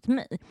att höra av sig till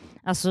mig?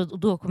 Alltså, och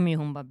då kommer ju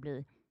hon bara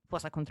få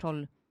så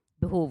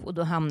kontrollbehov, och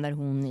då hamnar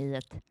hon i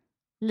ett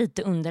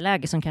lite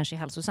underläge som kanske är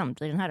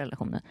hälsosamt i den här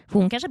relationen. För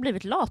hon kanske har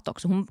blivit lat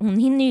också. Hon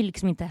hinner ju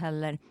liksom inte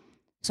heller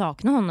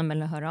sakna honom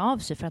eller höra av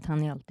sig för att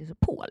han är alltid så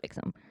på.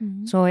 Liksom.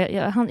 Så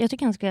jag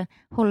tycker han ska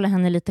hålla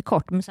henne lite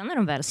kort. Men sen när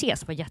de väl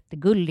ses var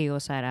jättegullig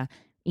och så här,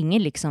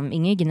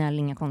 ingen gnäll,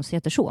 inga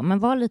konstigheter så. Men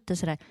var lite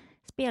sådär,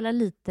 spela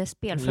lite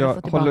spel för att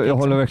få tillbaka. Jag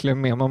håller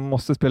verkligen med. Man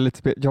måste spela lite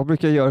spel. Jag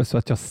brukar göra så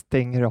att jag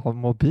stänger av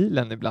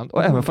mobilen ibland.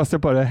 Och även fast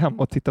jag bara är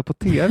hemma och tittar på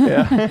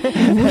TV.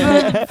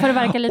 för att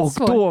verka lite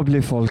svår. Och då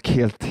blir folk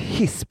helt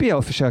hispiga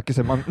och försöker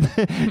sig. Man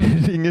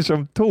ringer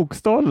som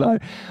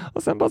tokstollar.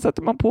 Och sen bara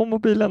sätter man på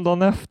mobilen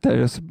dagen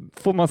efter. Så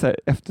får man så här,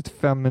 efter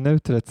 5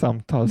 minuter ett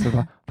samtal så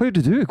bara, vad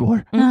gjorde du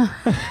igår?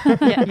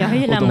 Jag har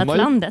ju lämnat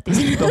landet. De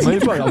har ju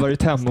bara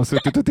varit hemma och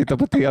suttit och tittat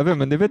på TV,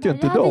 men det vet ju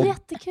inte de. Det var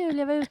jättekul,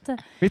 jag var ute.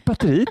 Mitt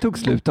batteri tog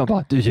slut och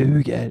bara, du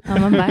ljuger. Ja,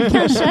 man bara,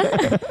 kanske.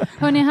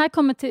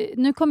 Hörrni,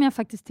 nu kommer jag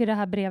faktiskt till det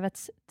här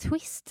brevets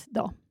twist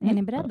då. Är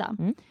ni beredda?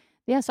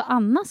 Det är alltså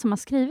Anna som har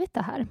skrivit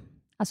det här.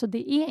 Alltså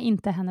det är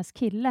inte hennes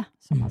kille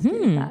som har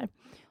skrivit det här.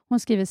 Hon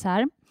skriver så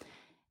här.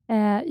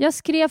 Jag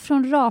skrev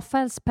från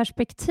Rafaels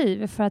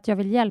perspektiv för att jag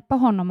vill hjälpa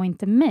honom och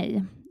inte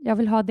mig. Jag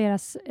vill ha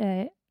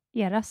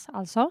eras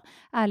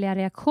ärliga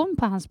reaktion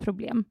på hans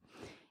problem.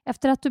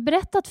 Efter att du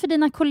berättat för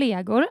dina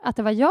kollegor att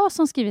det var jag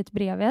som skrivit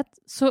brevet,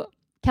 så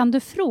kan du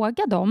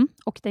fråga dem,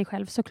 och dig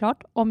själv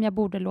såklart, om jag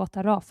borde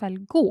låta Rafael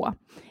gå.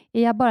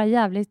 Är jag bara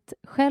jävligt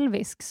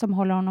självisk som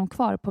håller honom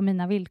kvar på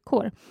mina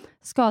villkor?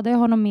 Skadar jag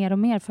honom mer och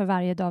mer för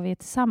varje dag vi är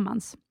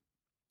tillsammans?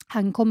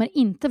 Han kommer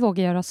inte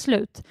våga göra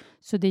slut,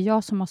 så det är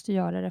jag som måste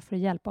göra det för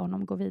att hjälpa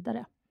honom gå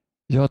vidare.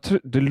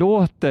 Det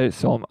låter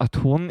som att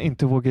hon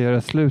inte vågar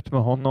göra slut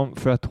med honom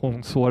för att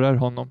hon sårar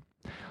honom.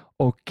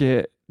 Och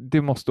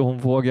det måste hon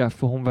våga,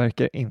 för hon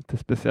verkar inte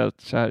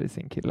speciellt kär i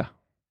sin kille.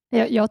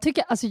 Jag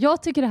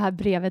tycker det här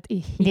brevet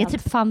är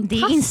helt fantastiskt.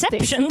 Det är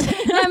Inception.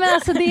 Nej, men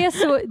alltså, det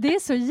är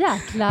så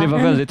jäkla... Det var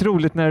väldigt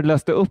roligt när du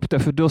läste upp det,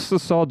 för då så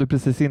sa du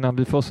precis innan,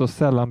 vi får så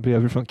sällan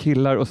brev från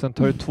killar, och sen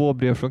tar du 2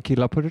 brev från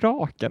killar på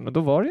raken, och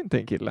då var det inte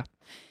en kille.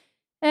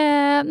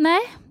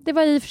 Nej, det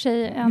var i och för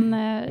sig en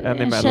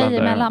tjej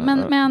emellan.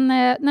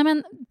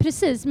 Men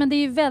precis, men det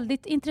är ju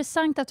väldigt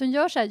intressant att hon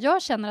gör så här.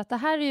 Jag känner att det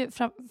här är ju,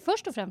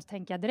 först och främst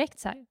tänker jag direkt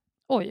så här,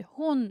 oj,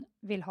 hon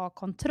vill ha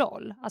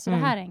kontroll. Alltså det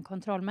här är en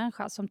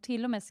kontrollmänniska som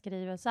till och med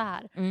skriver så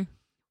här.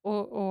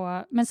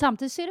 Men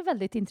samtidigt så är det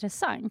väldigt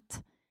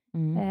intressant.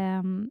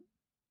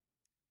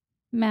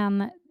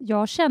 Men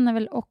jag känner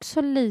väl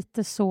också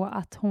lite så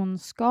att hon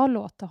ska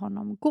låta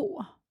honom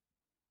gå.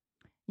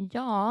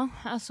 Ja,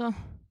 alltså...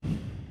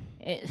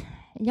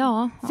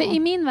 För i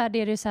min värld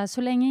är det så här,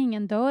 så länge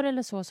ingen dör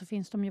eller så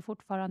finns de ju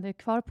fortfarande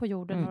kvar på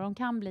jorden och de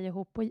kan bli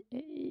ihop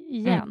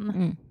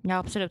igen. Ja,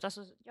 absolut.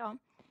 Alltså, ja.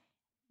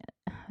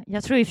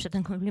 Jag tror i och för sig att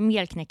den kommer bli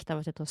mer knäckt av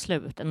att det tar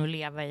slut än att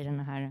leva i den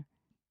här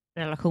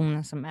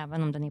relationen som,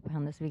 även om den är på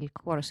hennes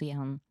villkor, så är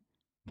han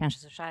kanske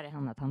så kär i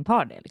henne att han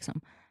tar det.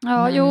 Liksom.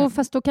 Ja,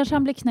 fast då kanske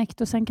han blir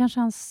knäckt och sen kanske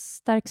han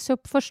stärks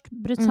upp. Först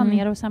bryts han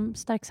ner och sen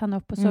stärks han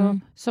upp. Och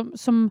så,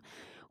 som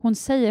hon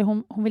säger,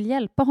 hon vill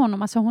hjälpa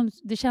honom. Alltså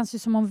det känns ju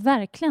som hon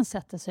verkligen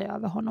sätter sig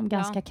över honom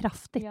ganska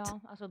kraftigt. Ja,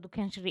 alltså då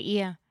kanske det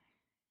är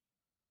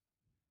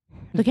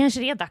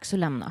dags att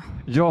lämna.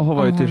 Jag har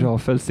varit i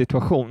Rafaels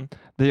situation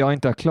där jag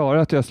inte har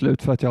klarat att göra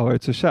slut för att jag har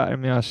varit så kär,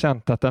 men jag har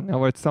känt att den jag har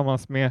varit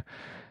tillsammans med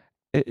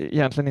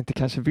egentligen inte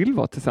kanske vill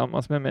vara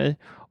tillsammans med mig.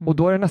 Och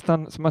då är det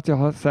nästan som att jag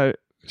har så här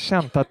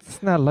känt att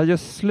snälla, gör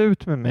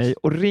slut med mig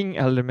och ring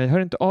aldrig mig, hör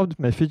inte av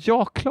mig, för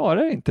jag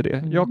klarar inte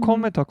det. Jag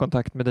kommer ta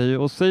kontakt med dig,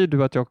 och säger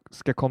du att jag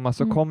ska komma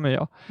så kommer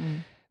jag.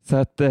 Så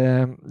att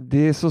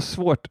det är så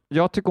svårt.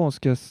 Jag tycker hon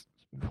ska göra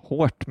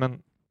hårt,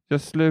 men gör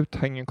slut,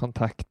 ha ingen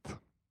kontakt.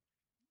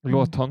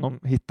 Låt honom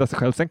hitta sig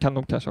själv. Sen kan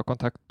de kanske ha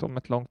kontakt om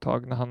ett långt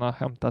tag när han har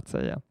hämtat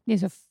sig igen. Det är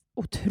så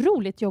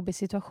otroligt jobbig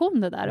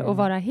situation det där. Att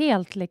vara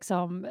helt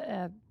liksom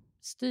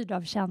styrd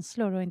av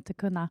känslor och inte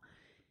kunna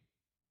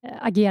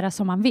agera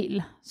som man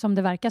vill. Som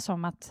det verkar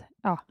som att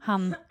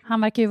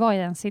han verkar ju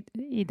vara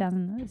i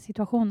den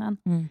situationen.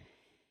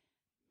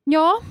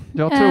 Ja.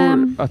 Jag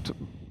tror att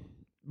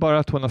bara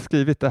att hon har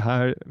skrivit det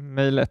här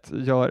mejlet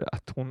gör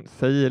att hon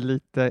säger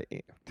lite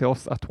till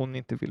oss att hon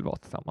inte vill vara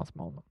tillsammans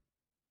med honom.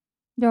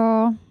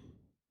 Ja.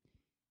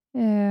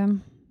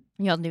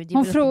 Ja, det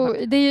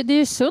är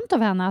ju sunt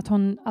av henne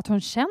att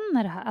hon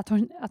känner det här.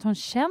 Att hon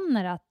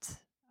känner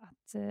att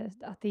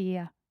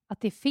det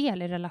är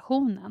fel i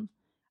relationen.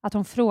 Att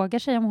hon frågar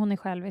sig om hon är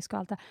självisk och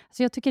allt det.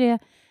 Så jag tycker det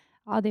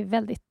är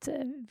väldigt,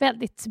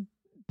 väldigt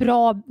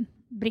bra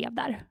brev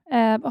där.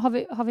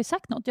 Har vi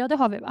sagt något? Ja, det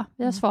har vi, va?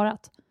 Vi har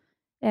svarat.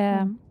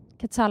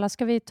 Katsala,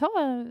 ska vi ta...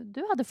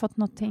 Du hade fått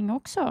någonting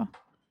också.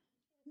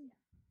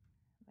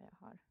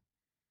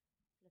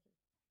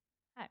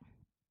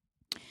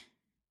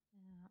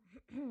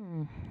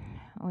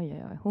 Oj,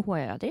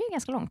 det är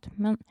ganska långt.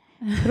 Men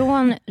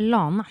från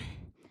Lana.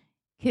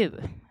 Q.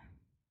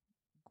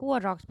 Gå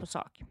rakt på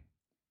sak.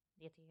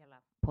 Det är till hela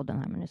podden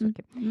här, men det är så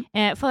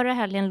kul. Förra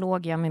helgen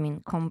låg jag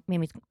med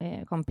mitt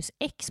kompis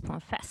ex på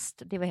en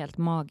fest. Det var helt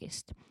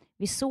magiskt.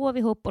 Vi sov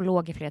ihop och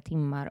låg i flera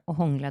timmar och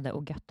hånglade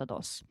och göttade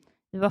oss.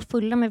 Vi var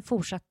fulla men vi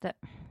fortsatte...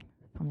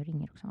 Nu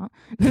ringer också. Ja.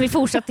 Men vi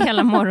fortsatte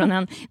hela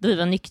morgonen då vi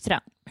var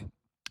nyktra.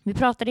 Vi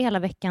pratade hela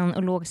veckan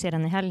och låg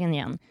sedan i helgen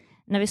igen.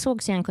 När vi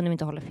såg igen kunde vi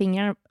inte hålla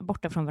fingrarna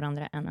borta från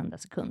varandra en enda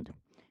sekund.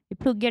 Vi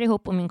pluggar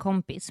ihop och min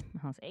kompis,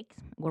 hans ex,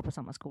 går på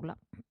samma skola.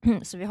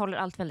 Så vi håller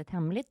allt väldigt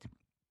hemligt.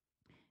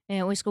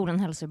 Och i skolan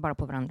hälsar vi bara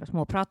på varandra och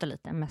småpratar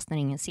lite, mest när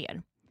ingen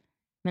ser.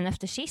 Men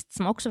efter sist,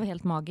 som också var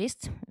helt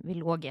magiskt, vi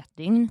låg i ett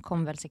dygn,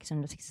 kom väl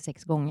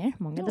 666 gånger,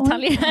 många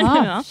detaljer.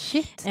 Ja,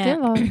 shit, det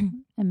var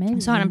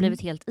amazing. Så har han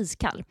blivit helt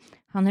iskall.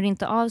 Han hör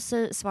inte av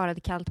sig,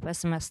 svarade kallt på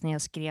sms när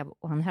jag skrev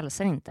och han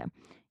hälsar inte.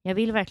 Jag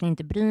vill verkligen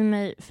inte bry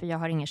mig för jag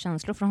har inga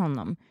känslor från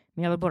honom.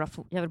 Men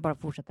jag vill bara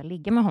fortsätta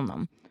ligga med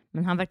honom.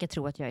 Men han verkar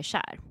tro att jag är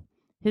kär.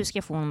 Hur ska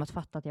jag få honom att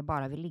fatta att jag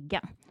bara vill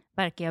ligga?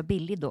 Verkar jag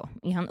billig då?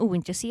 Är han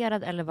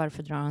ointresserad eller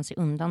varför drar han sig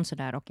undan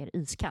sådär och är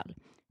iskall?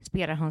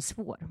 Spelar han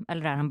svår?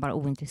 Eller är han bara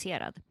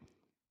ointresserad?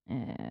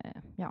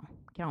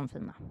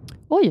 Kramfina.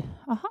 Oj,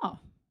 aha.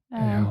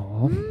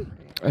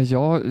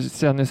 Jag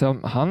känner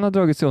som han har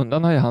dragit sig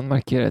undan har ju han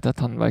markerat att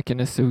han varken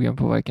är sugen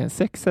på varken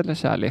sex eller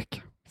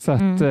kärlek. Så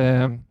att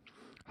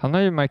han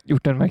har ju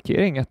gjort en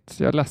markering att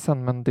jag är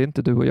ledsen men det är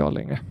inte du och jag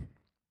längre.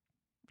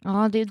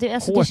 Ja,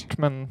 alltså, hårt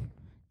men...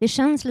 Det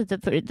känns lite,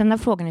 för den här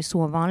frågan är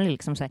så vanlig.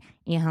 Liksom, så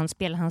här,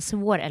 spelar han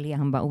svår eller är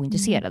han bara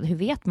ointresserad? Hur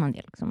vet man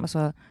det? Liksom?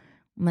 Alltså,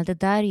 men det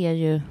där är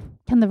ju...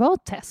 Kan det vara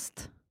ett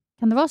test?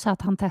 Kan det vara så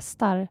att han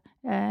testar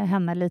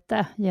henne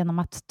lite genom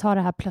att ta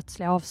det här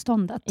plötsliga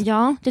avståndet?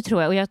 Ja, det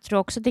tror jag. Och jag tror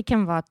också att det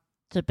kan vara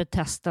typ ett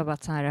test av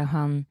att så här,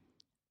 han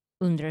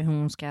undrar hur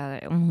hon ska...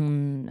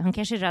 han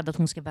kanske är rädd att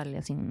hon ska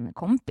välja sin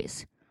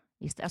kompis.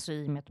 Alltså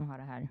i och med att de har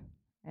det här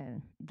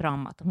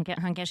dramat.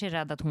 Han kanske är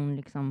rädd att hon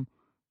liksom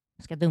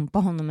ska dumpa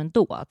honom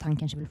ändå. Att han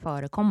kanske vill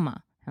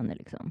förekomma henne.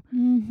 Liksom.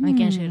 Han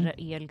kanske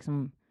är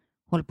liksom,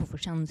 håller på att få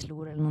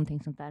känslor eller någonting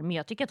sånt där. Men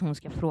jag tycker att hon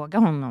ska fråga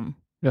honom.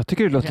 Jag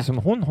tycker det låter som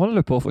hon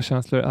håller på att få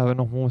känslor även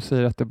om hon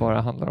säger att det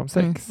bara handlar om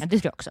sex. Ja, det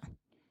tror jag också.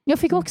 Jag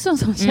fick också en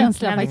sån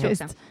känsla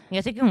faktiskt. Men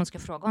jag tycker hon ska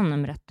fråga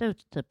honom rätt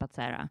ut. Typ att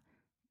så här,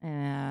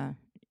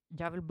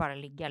 jag vill bara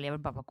ligga eller jag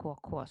vill bara vara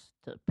KKs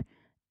typ.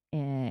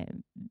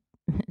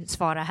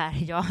 Svara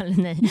här ja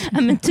eller nej.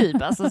 Men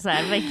typ, alltså så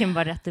här, verkligen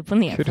bara rätt upp och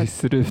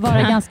ner.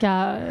 Vara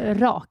ganska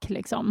rak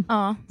liksom.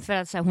 Ja, för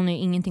att så här, hon har ju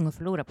ingenting att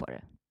förlora på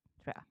det,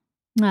 tror jag.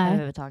 Nej.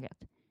 Överhuvudtaget.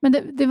 Men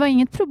det var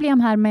inget problem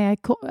här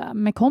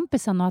med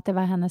kompisen och att det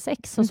var hennes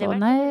ex och så?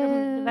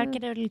 Det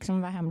verkade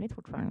liksom vara hemligt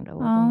fortfarande.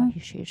 Och de var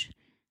hysch.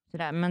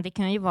 Men det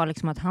kan ju vara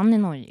liksom att han är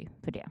nojig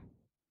för det.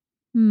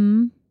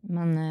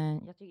 Men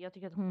jag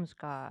tycker att hon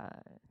ska...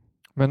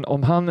 Men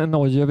om han är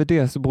nojig över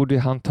det så borde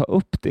han ta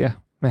upp det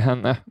med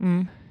henne.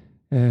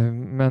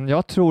 Men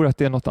jag tror att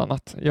det är något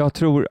annat. Jag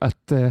tror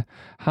att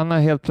han har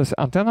helt plötsligt,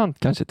 antingen han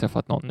kanske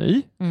träffat någon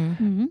ny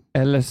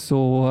eller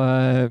så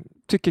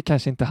tycker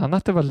kanske inte han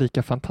att det var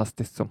lika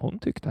fantastiskt som hon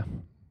tyckte.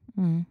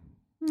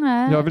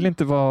 Nej. Jag vill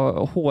inte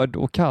vara hård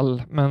och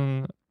kall,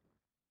 men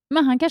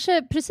han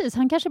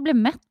kanske blev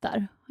mätt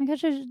där. Han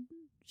kanske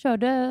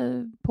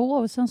körde på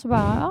och sen så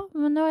bara,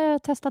 men nu har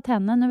jag testat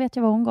henne, nu vet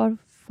jag vad hon går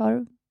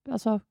för.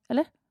 Alltså,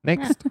 eller?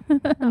 Next.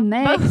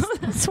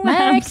 Så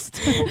hemskt.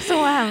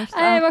 Så hemskt.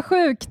 Nej, vad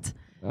sjukt.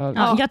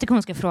 Ja, jag tycker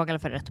hon ska fråga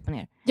för rätt upp och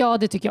ner. Ja,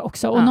 det tycker jag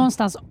också. Och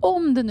någonstans,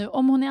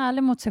 om hon är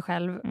ärlig mot sig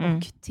själv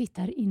och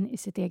tittar in i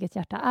sitt eget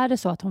hjärta, är det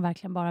så att hon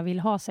verkligen bara vill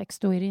ha sex,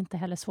 då är det inte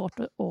heller svårt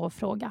att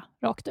fråga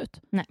rakt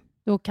ut. Nej.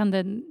 Då kan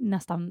det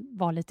nästan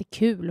vara lite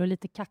kul och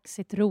lite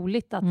kaxigt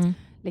roligt att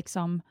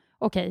liksom,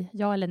 okej,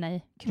 ja eller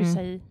nej,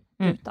 kryssa i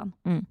rutan.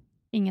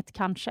 Inget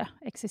kanske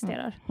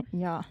existerar.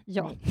 Ja.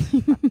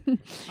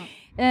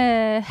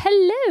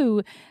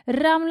 Hello!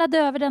 Ramlade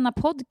över denna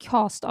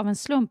podcast av en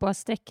slump och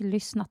har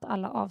lyssnat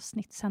alla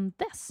avsnitt sedan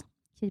dess.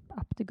 Keep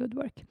up the good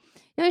work.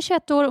 Jag är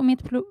 21 år och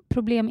mitt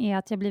problem är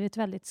att jag blivit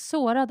väldigt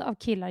sårad av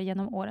killar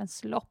genom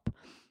årens lopp.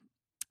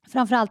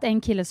 Framförallt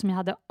en kille som jag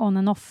hade on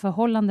and off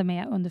förhållande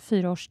med under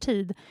 4 års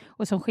tid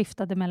och som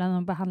skiftade mellan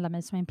att behandla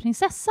mig som en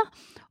prinsessa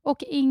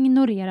och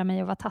ignorera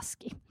mig och vara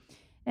taskig.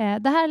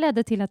 Det här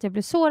ledde till att jag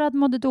blev sårad,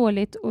 mådde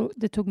dåligt och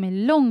det tog mig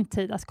lång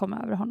tid att komma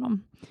över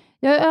honom.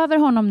 Jag är över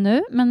honom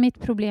nu, men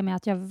mitt problem är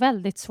att jag har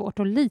väldigt svårt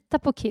att lita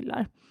på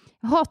killar.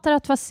 Jag hatar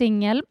att vara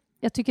singel.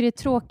 Jag tycker det är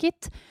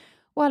tråkigt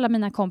och alla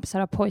mina kompisar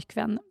har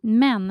pojkvän.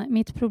 Men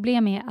mitt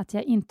problem är att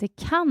jag inte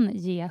kan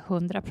ge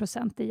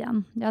 100%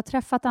 igen. Jag har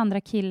träffat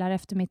andra killar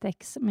efter mitt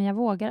ex, men jag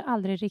vågar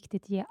aldrig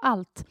riktigt ge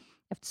allt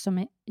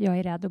eftersom jag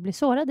är rädd att bli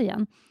sårad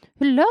igen.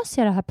 Hur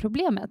löser jag det här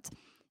problemet?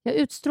 Jag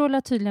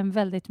utstrålar tydligen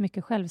väldigt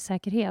mycket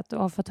självsäkerhet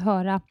och har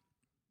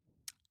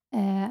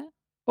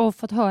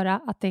fått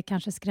höra att det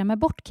kanske skrämmer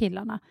bort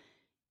killarna.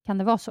 Kan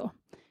det vara så?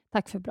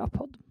 Tack för bra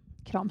podd.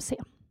 Kram C.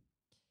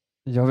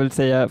 Jag vill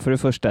säga för det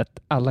första att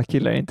alla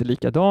killar är inte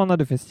likadana.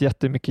 Det finns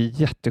jättemycket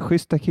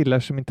jätteschyssta killar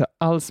som inte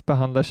alls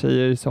behandlar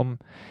tjejer som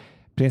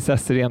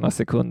prinsessor ena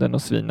sekunden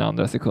och svin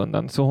andra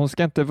sekunden. Så hon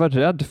ska inte vara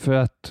rädd för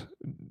att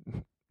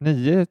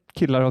 9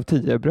 killar av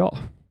 10 är bra.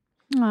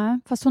 Nej,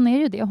 fast hon är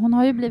ju det. Hon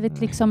har ju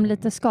blivit liksom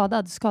lite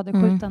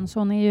skadeskjuten. Så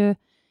hon är ju...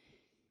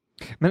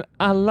 Men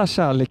alla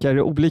kärlekar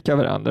är olika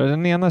varandra.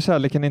 Den ena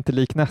kärleken är inte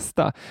lik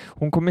nästa.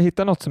 Hon kommer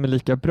hitta något som är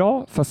lika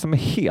bra fast som är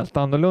helt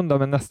annorlunda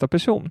med nästa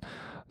person.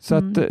 Så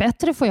att,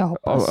 bättre får jag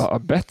hoppas. Ja,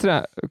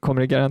 bättre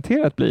kommer det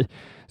garanterat bli.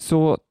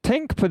 Så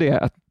tänk på det,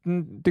 att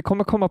det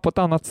kommer komma på ett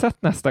annat sätt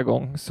nästa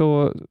gång.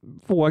 Så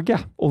våga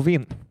och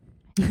vinn.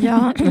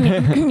 Ja,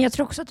 jag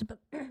tror också att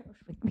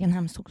vilken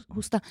hemskt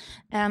hosta.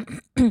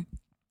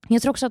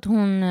 Jag tror också att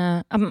hon,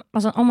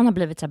 alltså, om man har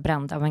blivit så här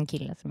bränd av en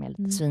kille som är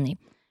lite svinig,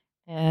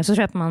 så tror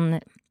jag att man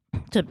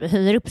typ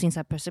höjer upp sin så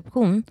här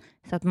perception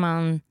så att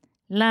man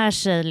lär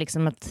sig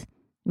liksom att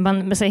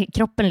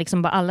kroppen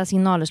liksom bara alla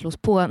signaler slås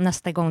på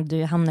nästa gång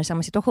du hamnar i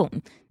samma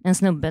situation. En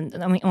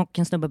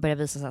snubbe börjar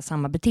visa så här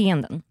samma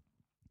beteenden.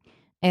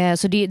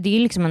 Så det är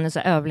liksom en så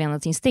här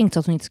överlevnadsinstinkt så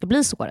att hon inte ska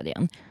bli sårad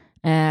igen.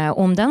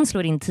 Om den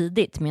slår in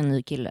tidigt med en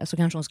ny kille så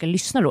kanske hon ska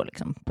lyssna då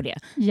liksom på det.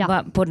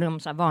 Ja. På de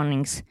så här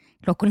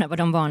varningsklockorna,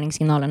 de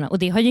varningssignalerna. Och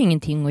det har ju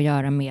ingenting att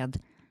göra med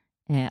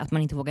att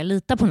man inte vågar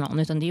lita på någon,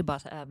 utan det är ju bara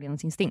så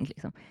överlevnadsinstinkt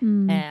liksom.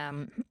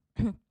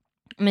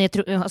 Men jag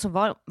tror, alltså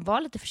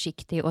var lite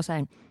försiktig och så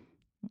här,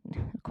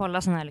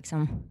 kolla sån här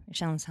liksom,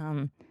 känns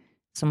han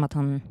som att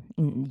han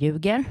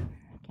ljuger?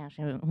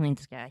 Kanske hon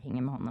inte ska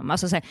hänga med honom.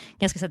 Alltså så här,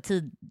 ganska så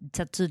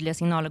här tydliga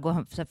signaler,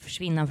 gå så här,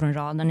 försvinna från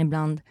radarn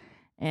ibland.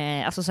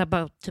 Alltså så här,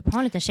 bara typ ha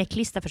en liten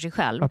checklista för sig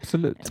själv.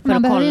 Absolut.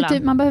 Man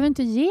behöver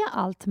inte ge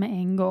allt med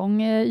en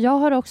gång. Jag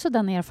har också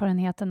den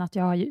erfarenheten att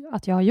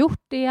jag har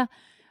gjort det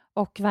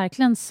och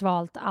verkligen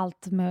svalt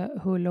allt med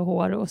hull och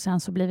hår och sen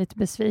så blivit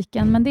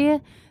besviken. Men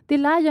det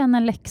lär ju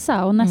en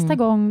läxa och nästa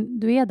gång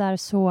du är där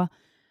så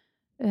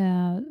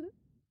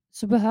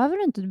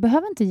behöver du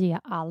behöver inte ge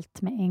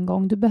allt med en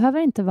gång. Du behöver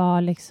inte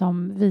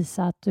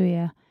visa att du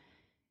är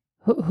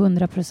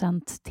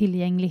 100%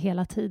 tillgänglig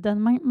hela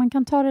tiden. Man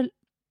kan ta det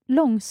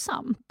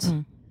långsamt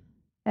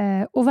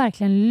och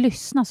verkligen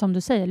lyssna, som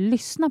du säger.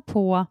 Lyssna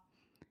på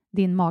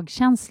din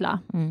magkänsla.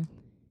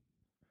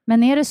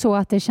 Men är det så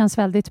att det känns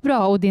väldigt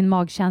bra och din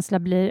magkänsla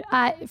blir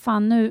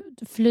nu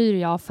flyr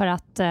jag för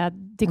att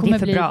det kommer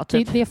bli bra,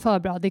 typ. Det är för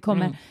bra. Det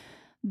kommer,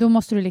 då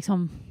måste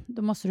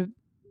du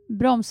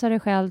bromsa dig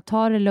själv,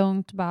 ta det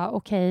lugnt, bara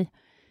okej.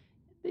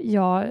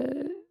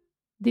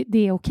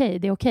 Det är okej.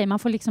 Det är okej. Man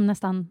får liksom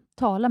nästan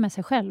tala med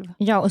sig själv.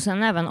 Ja, och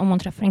sen även om hon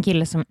träffar en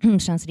kille som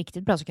känns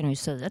riktigt bra så kan hon ju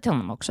säga till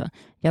honom också.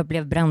 Jag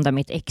blev bränd av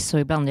mitt ex och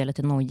ibland är jag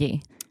lite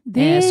nojig.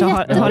 Det är så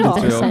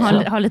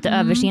ha lite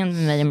överseende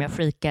med mig om jag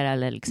freakar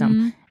eller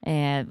liksom.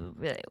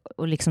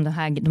 Och liksom de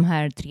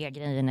här 3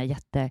 grejerna är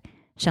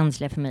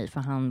jättekänsliga för mig för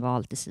han var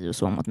alltid si och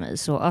så mot mig.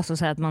 Så alltså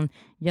så att man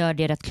gör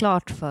det rätt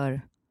klart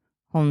för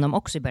honom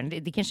också i början.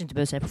 Det kanske inte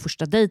behöver säga på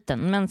första dejten,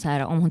 men så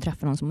här, om hon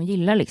träffar någon som hon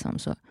gillar liksom,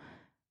 så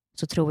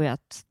tror jag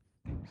att,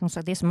 som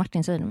sagt, det som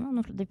Martin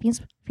säger, det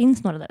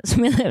finns några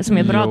där som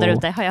är bra där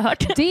ute, har jag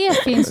hört.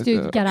 Det finns det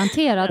ju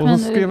garanterat. Och hon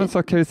skrev en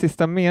sak här i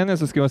sista meningen,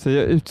 så skrev hon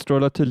säga, jag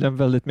utstrålar tydligen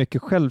väldigt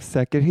mycket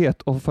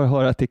självsäkerhet och får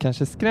höra att det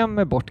kanske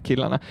skrämmer bort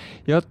killarna.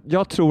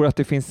 Jag tror att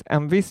det finns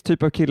en viss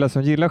typ av killar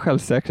som gillar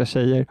självsäkra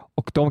tjejer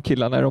och de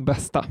killarna är de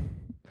bästa.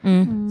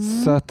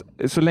 Så att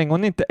så länge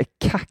hon inte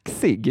är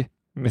kaxig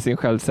med sin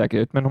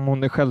självsäkerhet, men om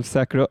hon är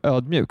självsäker och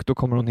ödmjuk, då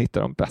kommer hon hitta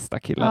de bästa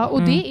killarna. Ja,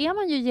 och det är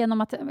man ju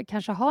genom att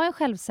kanske ha en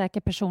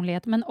självsäker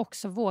personlighet, men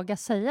också våga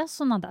säga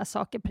sådana där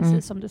saker,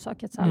 precis som du sa,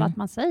 Ketsala, att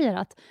man säger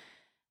att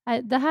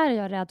det här är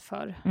jag rädd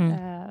för.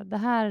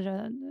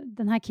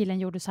 Den här killen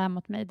gjorde så här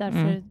mot mig,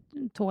 därför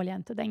tål jag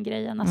inte den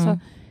grejen. Alltså,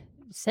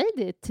 säg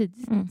det i ett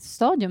tidigt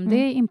stadium,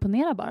 det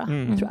imponerar bara,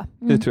 tror jag.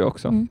 Det tror jag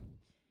också.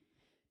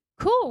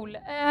 Cool.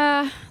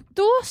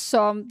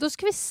 Då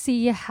ska vi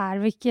se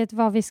här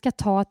vad vi ska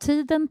ta.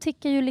 Tiden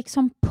tickar ju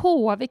liksom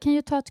på. Vi kan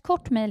ju ta ett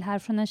kort mejl här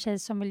från en tjej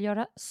som vill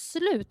göra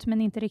slut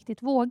men inte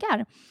riktigt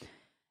vågar.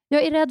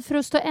 Jag är rädd för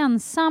att stå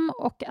ensam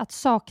och att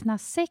sakna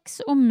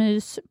sex och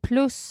mys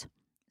plus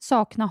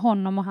sakna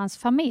honom och hans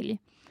familj.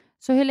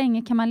 Så hur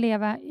länge kan man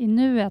leva i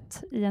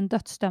nuet i en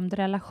dödsdömd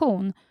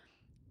relation?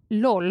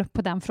 LOL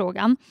på den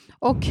frågan.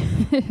 Och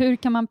hur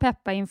kan man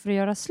peppa inför att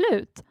göra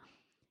slut?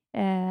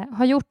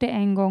 Har gjort det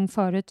en gång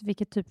förut,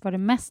 vilket typ var det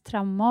mest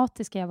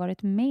traumatiska jag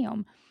varit med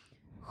om.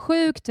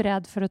 Sjukt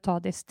rädd för att ta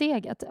det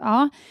steget.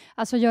 Ja,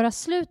 alltså göra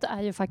slut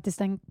är ju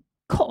faktiskt en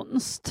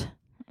konst.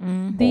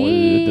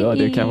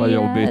 Det kan vara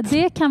jobbigt.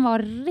 Det kan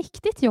vara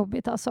riktigt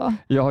jobbigt alltså.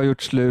 Jag har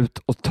gjort slut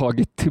och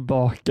tagit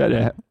tillbaka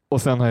det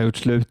och sen har jag gjort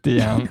slut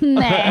igen.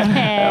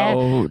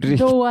 Nej,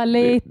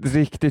 dåligt.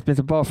 Riktigt,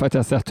 inte bara för att jag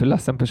har sett hur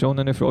ledsen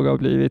personen i fråga har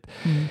blivit.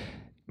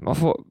 Man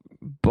får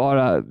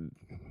bara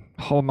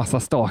ha massa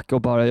stake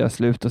och bara göra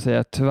slut och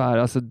säga tyvärr,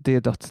 alltså det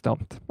är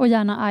dödsdömt. Och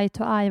gärna eye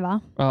to eye, va?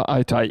 Ja,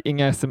 eye to eye.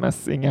 Inga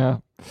sms,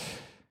 inga...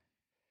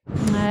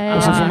 Nej,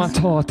 och så får man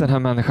ta att den här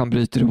människan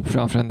bryter ihop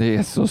framför en. Det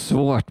är så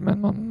svårt,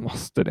 men man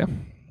måste det.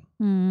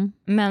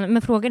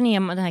 Men frågan är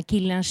om den här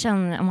killen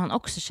känner, om han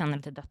också känner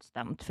lite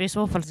dödsdömt. För i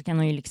så fall så kan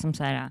han ju liksom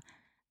så här,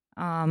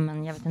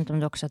 men jag vet inte om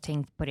du också har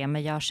tänkt på det,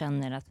 men jag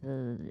känner att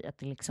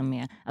det liksom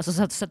är, alltså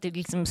så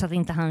att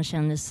inte han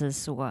känner sig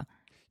så.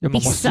 Ja, man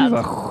måste ju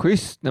vara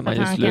schysst när man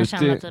gör slut. Han kan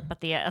känna typ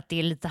att det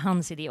är lite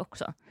hans idé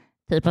också.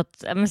 Typ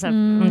att, men så här,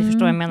 om ni förstår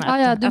vad jag menar.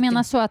 Ja, du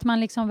menar så att man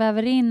liksom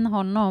väver in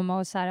honom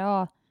och så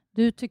här,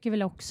 du tycker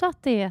väl också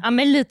att det är... Ja,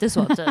 men lite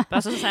så typ.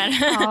 Alltså, så här.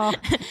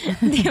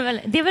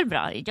 Det är väl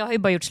bra. Jag har ju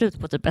bara gjort slut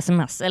på typ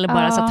sms. Eller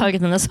bara så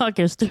tagit mina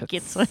saker och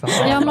stuckit. Så.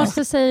 Jag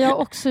måste säga, jag har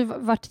också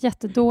varit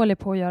jättedålig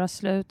på att göra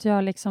slut. Jag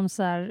har liksom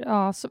så här,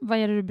 vad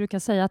är det du brukar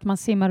säga? Att man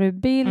simmar ur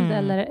bild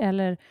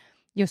eller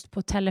just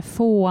på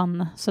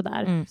telefon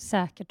sådär.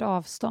 Säkert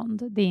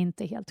avstånd. Det är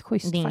inte helt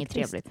schysst. Det är inget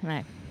faktiskt. Trevligt,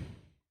 nej.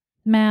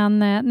 Men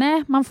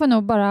nej, man får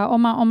nog bara,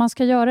 om man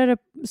ska göra det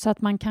så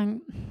att man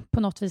kan på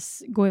något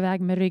vis gå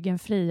iväg med ryggen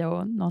fri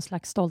och någon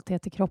slags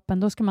stolthet i kroppen,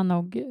 då ska man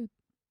nog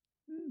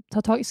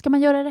ta tag. Ska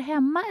man göra det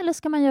hemma eller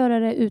ska man göra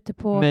det ute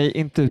på... Nej,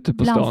 inte ute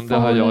på stan, det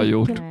har jag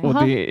gjort.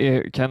 Och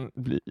det kan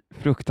bli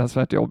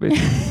fruktansvärt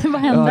jobbigt.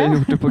 Vad hände? Jag har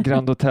gjort det på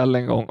Grand Hotel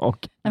en gång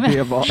och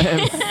det var en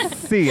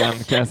scen,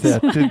 kan jag säga,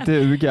 till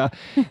duga.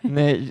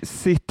 Nej,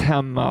 sitt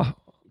hemma,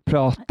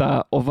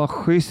 prata och vara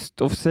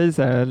schysst och säga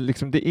så här,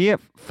 liksom, det är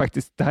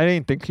faktiskt, det här är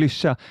inte en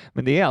klyscha,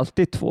 men det är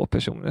alltid två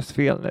personers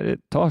fel när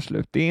det tar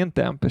slut. Det är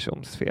inte en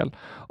persons fel.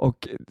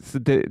 Och så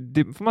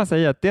det får man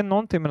säga att det är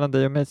någonting mellan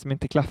dig och mig som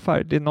inte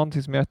klaffar. Det är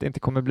någonting som gör att det inte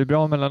kommer bli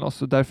bra mellan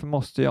oss och därför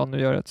måste jag nu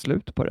göra ett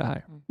slut på det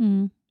här.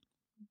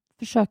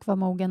 Försök vara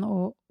mogen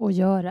och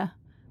gör det.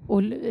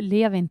 Och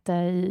lev inte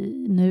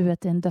i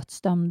nuet i en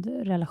dödsdömd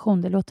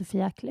relation. Det låter för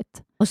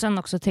jäkligt. Och sen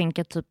också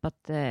tänka typ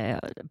att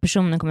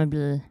personen kommer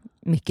bli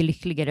mycket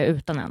lyckligare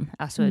utan en.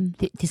 Alltså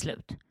till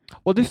slut.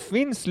 Och det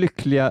finns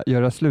lyckliga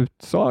göra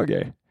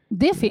slutsagor.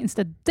 Det finns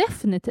det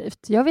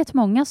definitivt. Jag vet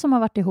många som har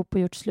varit ihop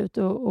och gjort slut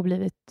och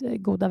blivit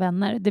goda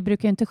vänner. Det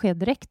brukar ju inte ske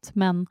direkt,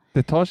 men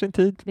det tar sin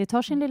tid. Det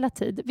tar sin lilla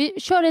tid. Vi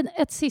kör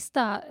ett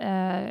sista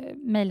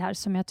mejl här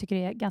som jag tycker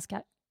är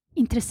ganska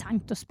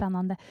intressant och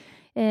spännande.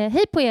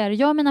 Hej på er,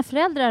 jag och mina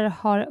föräldrar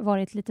har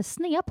varit lite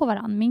snea på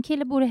varann. Min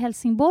kille bor i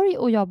Helsingborg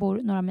och jag bor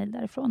några mil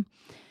därifrån.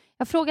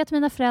 Jag har frågat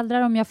mina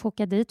föräldrar om jag får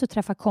åka dit och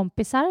träffa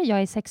kompisar.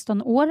 Jag är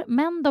 16 år,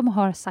 men de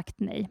har sagt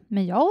nej.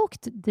 Men jag har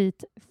åkt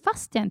dit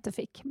fast jag inte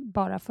fick,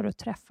 bara för att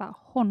träffa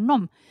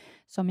honom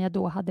som jag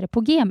då hade det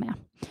på G med.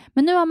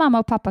 Men nu har mamma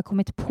och pappa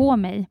kommit på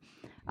mig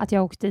att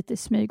jag åkt dit i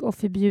smyg och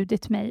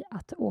förbjudit mig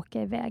att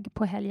åka iväg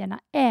på helgerna,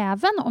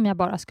 även om jag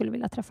bara skulle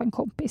vilja träffa en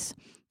kompis.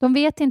 De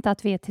vet inte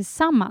att vi är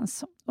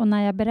tillsammans, och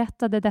när jag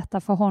berättade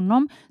detta för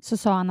honom så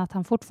sa han att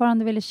han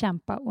fortfarande ville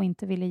kämpa och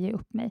inte ville ge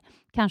upp mig.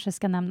 Kanske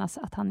ska nämnas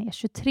att han är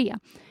 23.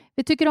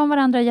 Vi tycker om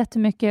varandra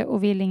jättemycket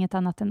och vill inget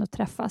annat än att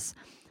träffas.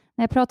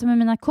 När jag pratar med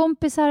mina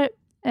kompisar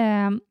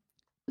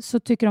så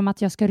tycker de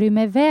att jag ska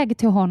rymma iväg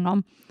till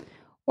honom.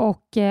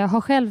 Och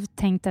har själv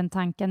tänkt den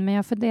tanken, men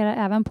jag funderar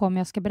även på om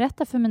jag ska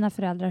berätta för mina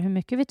föräldrar hur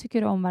mycket vi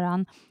tycker om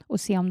varann och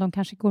se om de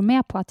kanske går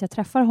med på att jag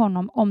träffar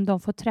honom, om de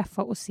får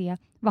träffa och se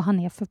vad han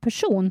är för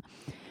person.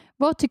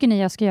 Vad tycker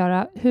ni jag ska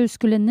göra? Hur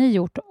skulle ni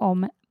gjort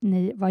om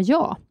ni var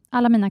jag?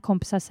 Alla mina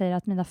kompisar säger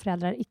att mina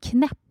föräldrar är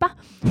knäppa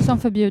som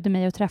förbjuder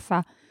mig att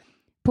träffa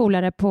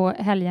polare på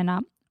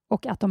helgerna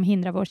och att de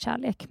hindrar vår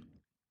kärlek.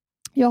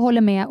 Jag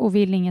håller med och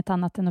vill inget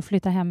annat än att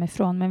flytta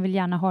hemifrån, men vill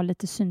gärna ha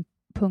lite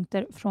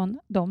synpunkter från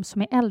de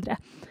som är äldre.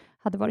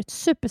 Hade varit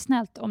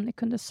supersnällt om ni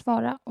kunde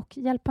svara och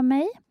hjälpa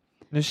mig.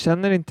 Nu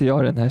känner inte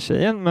jag den här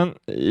tjejen, men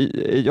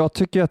jag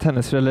tycker att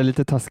hennes föräldrar är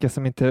lite taskiga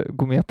som inte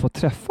går med på att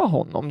träffa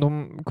honom.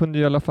 De kunde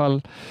i alla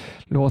fall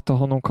låta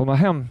honom komma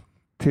hem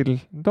till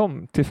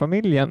dem, till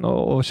familjen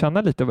och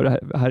känna lite vad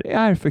det här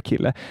är för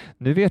kille.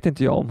 Nu vet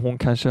inte jag om hon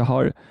kanske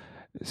har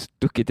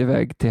stuckit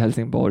iväg till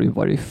Helsingborg och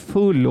varit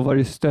full och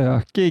varit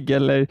stökig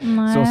eller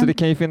så det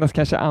kan ju finnas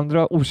kanske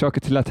andra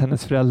orsaker till att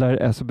hennes föräldrar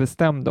är så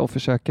bestämda och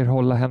försöker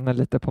hålla henne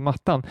lite på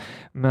mattan.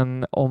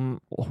 Men om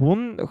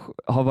hon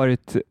har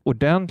varit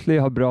ordentlig,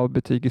 har bra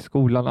betyg i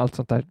skolan, allt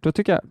sånt där, då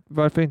tycker jag,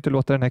 varför inte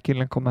låta den här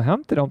killen komma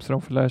hem till dem så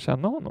de får lära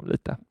känna honom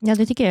lite? Ja,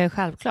 det tycker jag är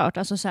självklart.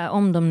 Alltså så här,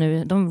 om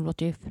de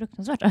låter ju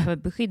fruktansvärt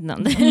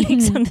överbeskyddande.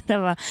 Liksom, det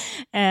var,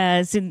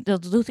 så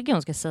då tycker jag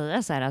hon ska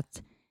säga så här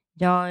att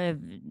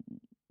jag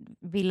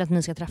vill att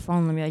ni ska träffa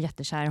honom, jag är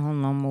jättekär i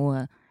honom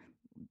och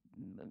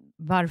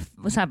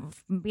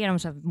ber dem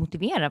så här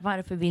motivera,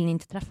 varför vill ni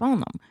inte träffa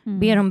honom?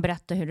 Ber dem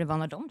berätta hur det var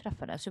när de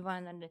träffades.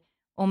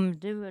 Om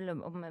du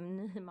eller om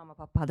ni mamma och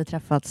pappa hade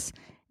träffats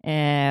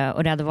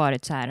och det hade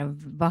varit så här,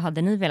 vad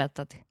hade ni velat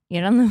att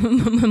eran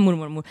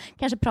mormor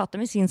kanske prata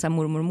med sin så här,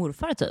 mormor och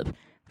morfar typ?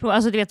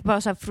 Alltså du vet,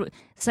 bara så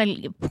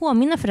här,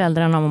 påminna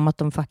föräldrarna om att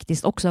de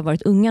faktiskt också har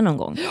varit unga någon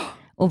gång.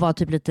 Och var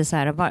typ lite så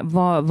här,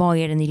 vad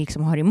är det ni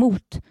liksom har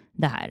emot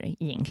det här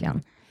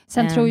egentligen?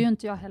 Sen tror ju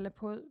inte jag heller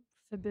på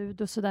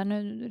förbud och sådär.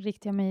 Nu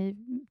riktar jag mig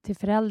till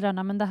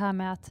föräldrarna, men det här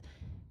med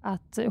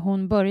att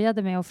hon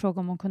började med att fråga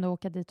om hon kunde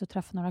åka dit och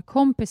träffa några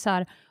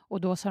kompisar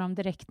och då sa de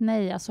direkt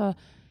nej. Alltså,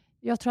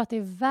 jag tror att det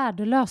är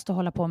värdelöst att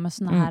hålla på med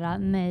såna här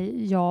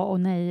nej, ja och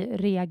nej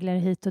regler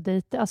hit och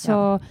dit.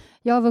 Alltså,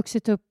 jag har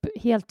vuxit upp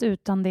helt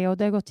utan det och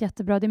det har gått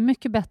jättebra. Det är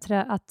mycket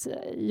bättre att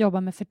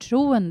jobba med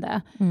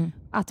förtroende.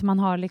 Att man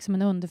har liksom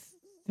en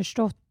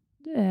underförstått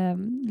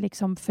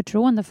liksom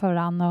förtroende för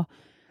varandra.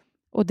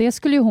 Och det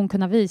skulle ju hon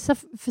kunna visa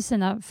för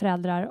sina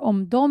föräldrar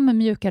om de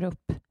mjukar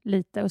upp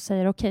lite och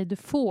säger okej, du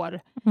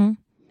får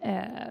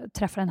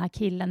träffa den här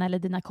killen eller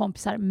dina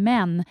kompisar,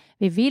 men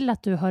vi vill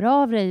att du hör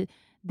av dig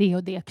det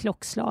och det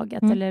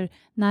klockslaget. Eller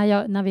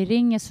när vi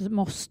ringer så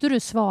måste du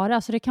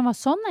svara. Så det kan vara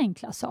sådana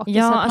enkla saker.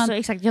 Ja, så alltså,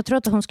 exakt. Jag tror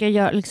att hon ska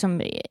göra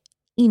liksom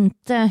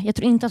jag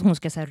tror inte att hon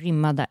ska så här,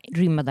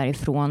 rymma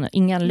därifrån.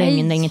 Inga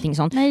lögner, ingenting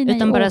sånt. Nej,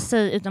 utan bara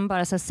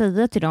så här,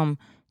 säga till dem,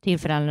 till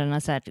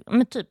föräldrarna så här,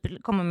 men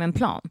typ komma med en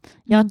plan.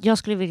 Jag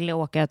skulle vilja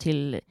åka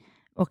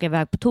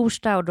iväg på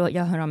torsdag och då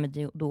jag hör av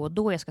mig då och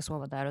då. Jag ska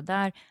sova där och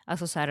där.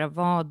 Alltså så här,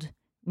 vad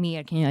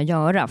mer kan jag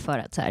göra för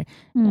att så här,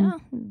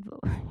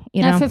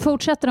 nej, för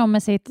fortsätter de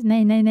med sitt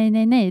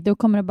nej, då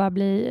kommer det bara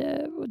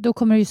då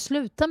kommer det ju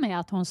sluta med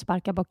att hon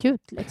sparkar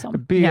bakut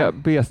liksom.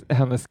 Be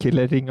hennes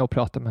kille ringa och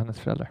prata med hennes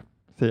föräldrar.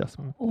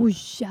 Oj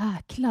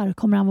jäklar,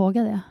 kommer han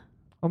våga det?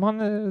 Om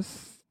han är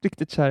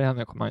riktigt kär i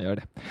henne kommer han göra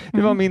det.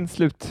 Det var min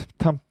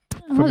sluttamp.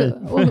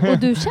 Och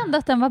du kände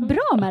att den var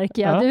bra,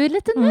 märker jag. Du är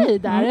lite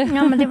nöjd där.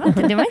 Ja, men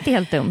det var inte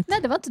helt dumt. Nej,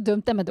 det var inte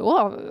dumt. Men då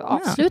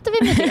avslutar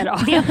vi med det då.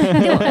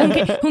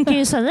 Hon kan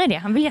ju säga det.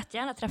 Han vill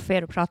jättegärna träffa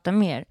er och prata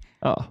med er.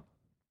 Ja.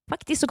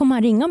 Faktiskt så kommer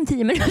han ringa om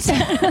 10 minuter.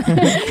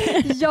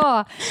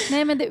 Ja,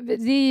 nej men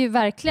det är ju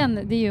verkligen,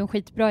 det är ju en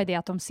skitbra idé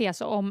att de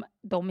ses. Och om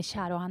de är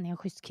kära och han är en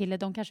schysst kille,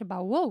 de kanske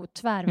bara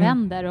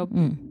tvärvänder och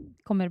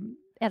kommer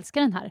älska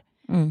den här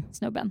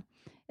snubben.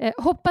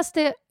 Hoppas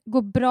det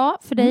går bra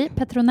för dig,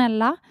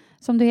 Petronella,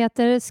 som du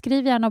heter.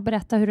 Skriv gärna och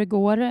berätta hur det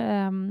går.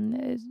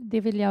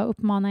 Det vill jag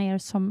uppmana er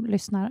som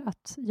lyssnar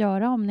att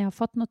göra. Om ni har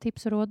fått något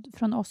tips och råd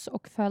från oss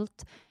och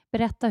följt,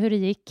 berätta hur det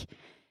gick.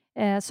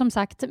 Som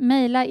sagt,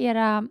 mejla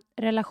era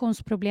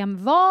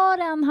relationsproblem, vad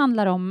det än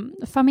handlar om.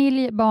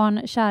 Familj,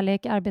 barn,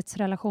 kärlek,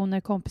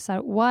 arbetsrelationer, kompisar,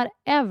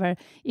 whatever.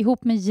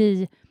 Ihop med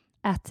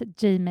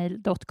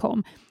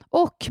j@gmail.com.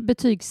 Och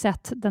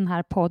betygsätt den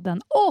här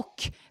podden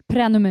och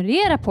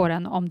prenumerera på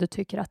den om du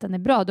tycker att den är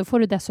bra. Då får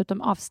du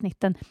dessutom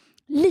avsnitten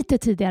lite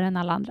tidigare än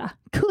alla andra.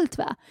 Kult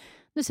va?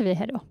 Nu ser vi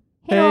hej då.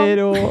 Hej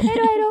då! Hej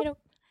då!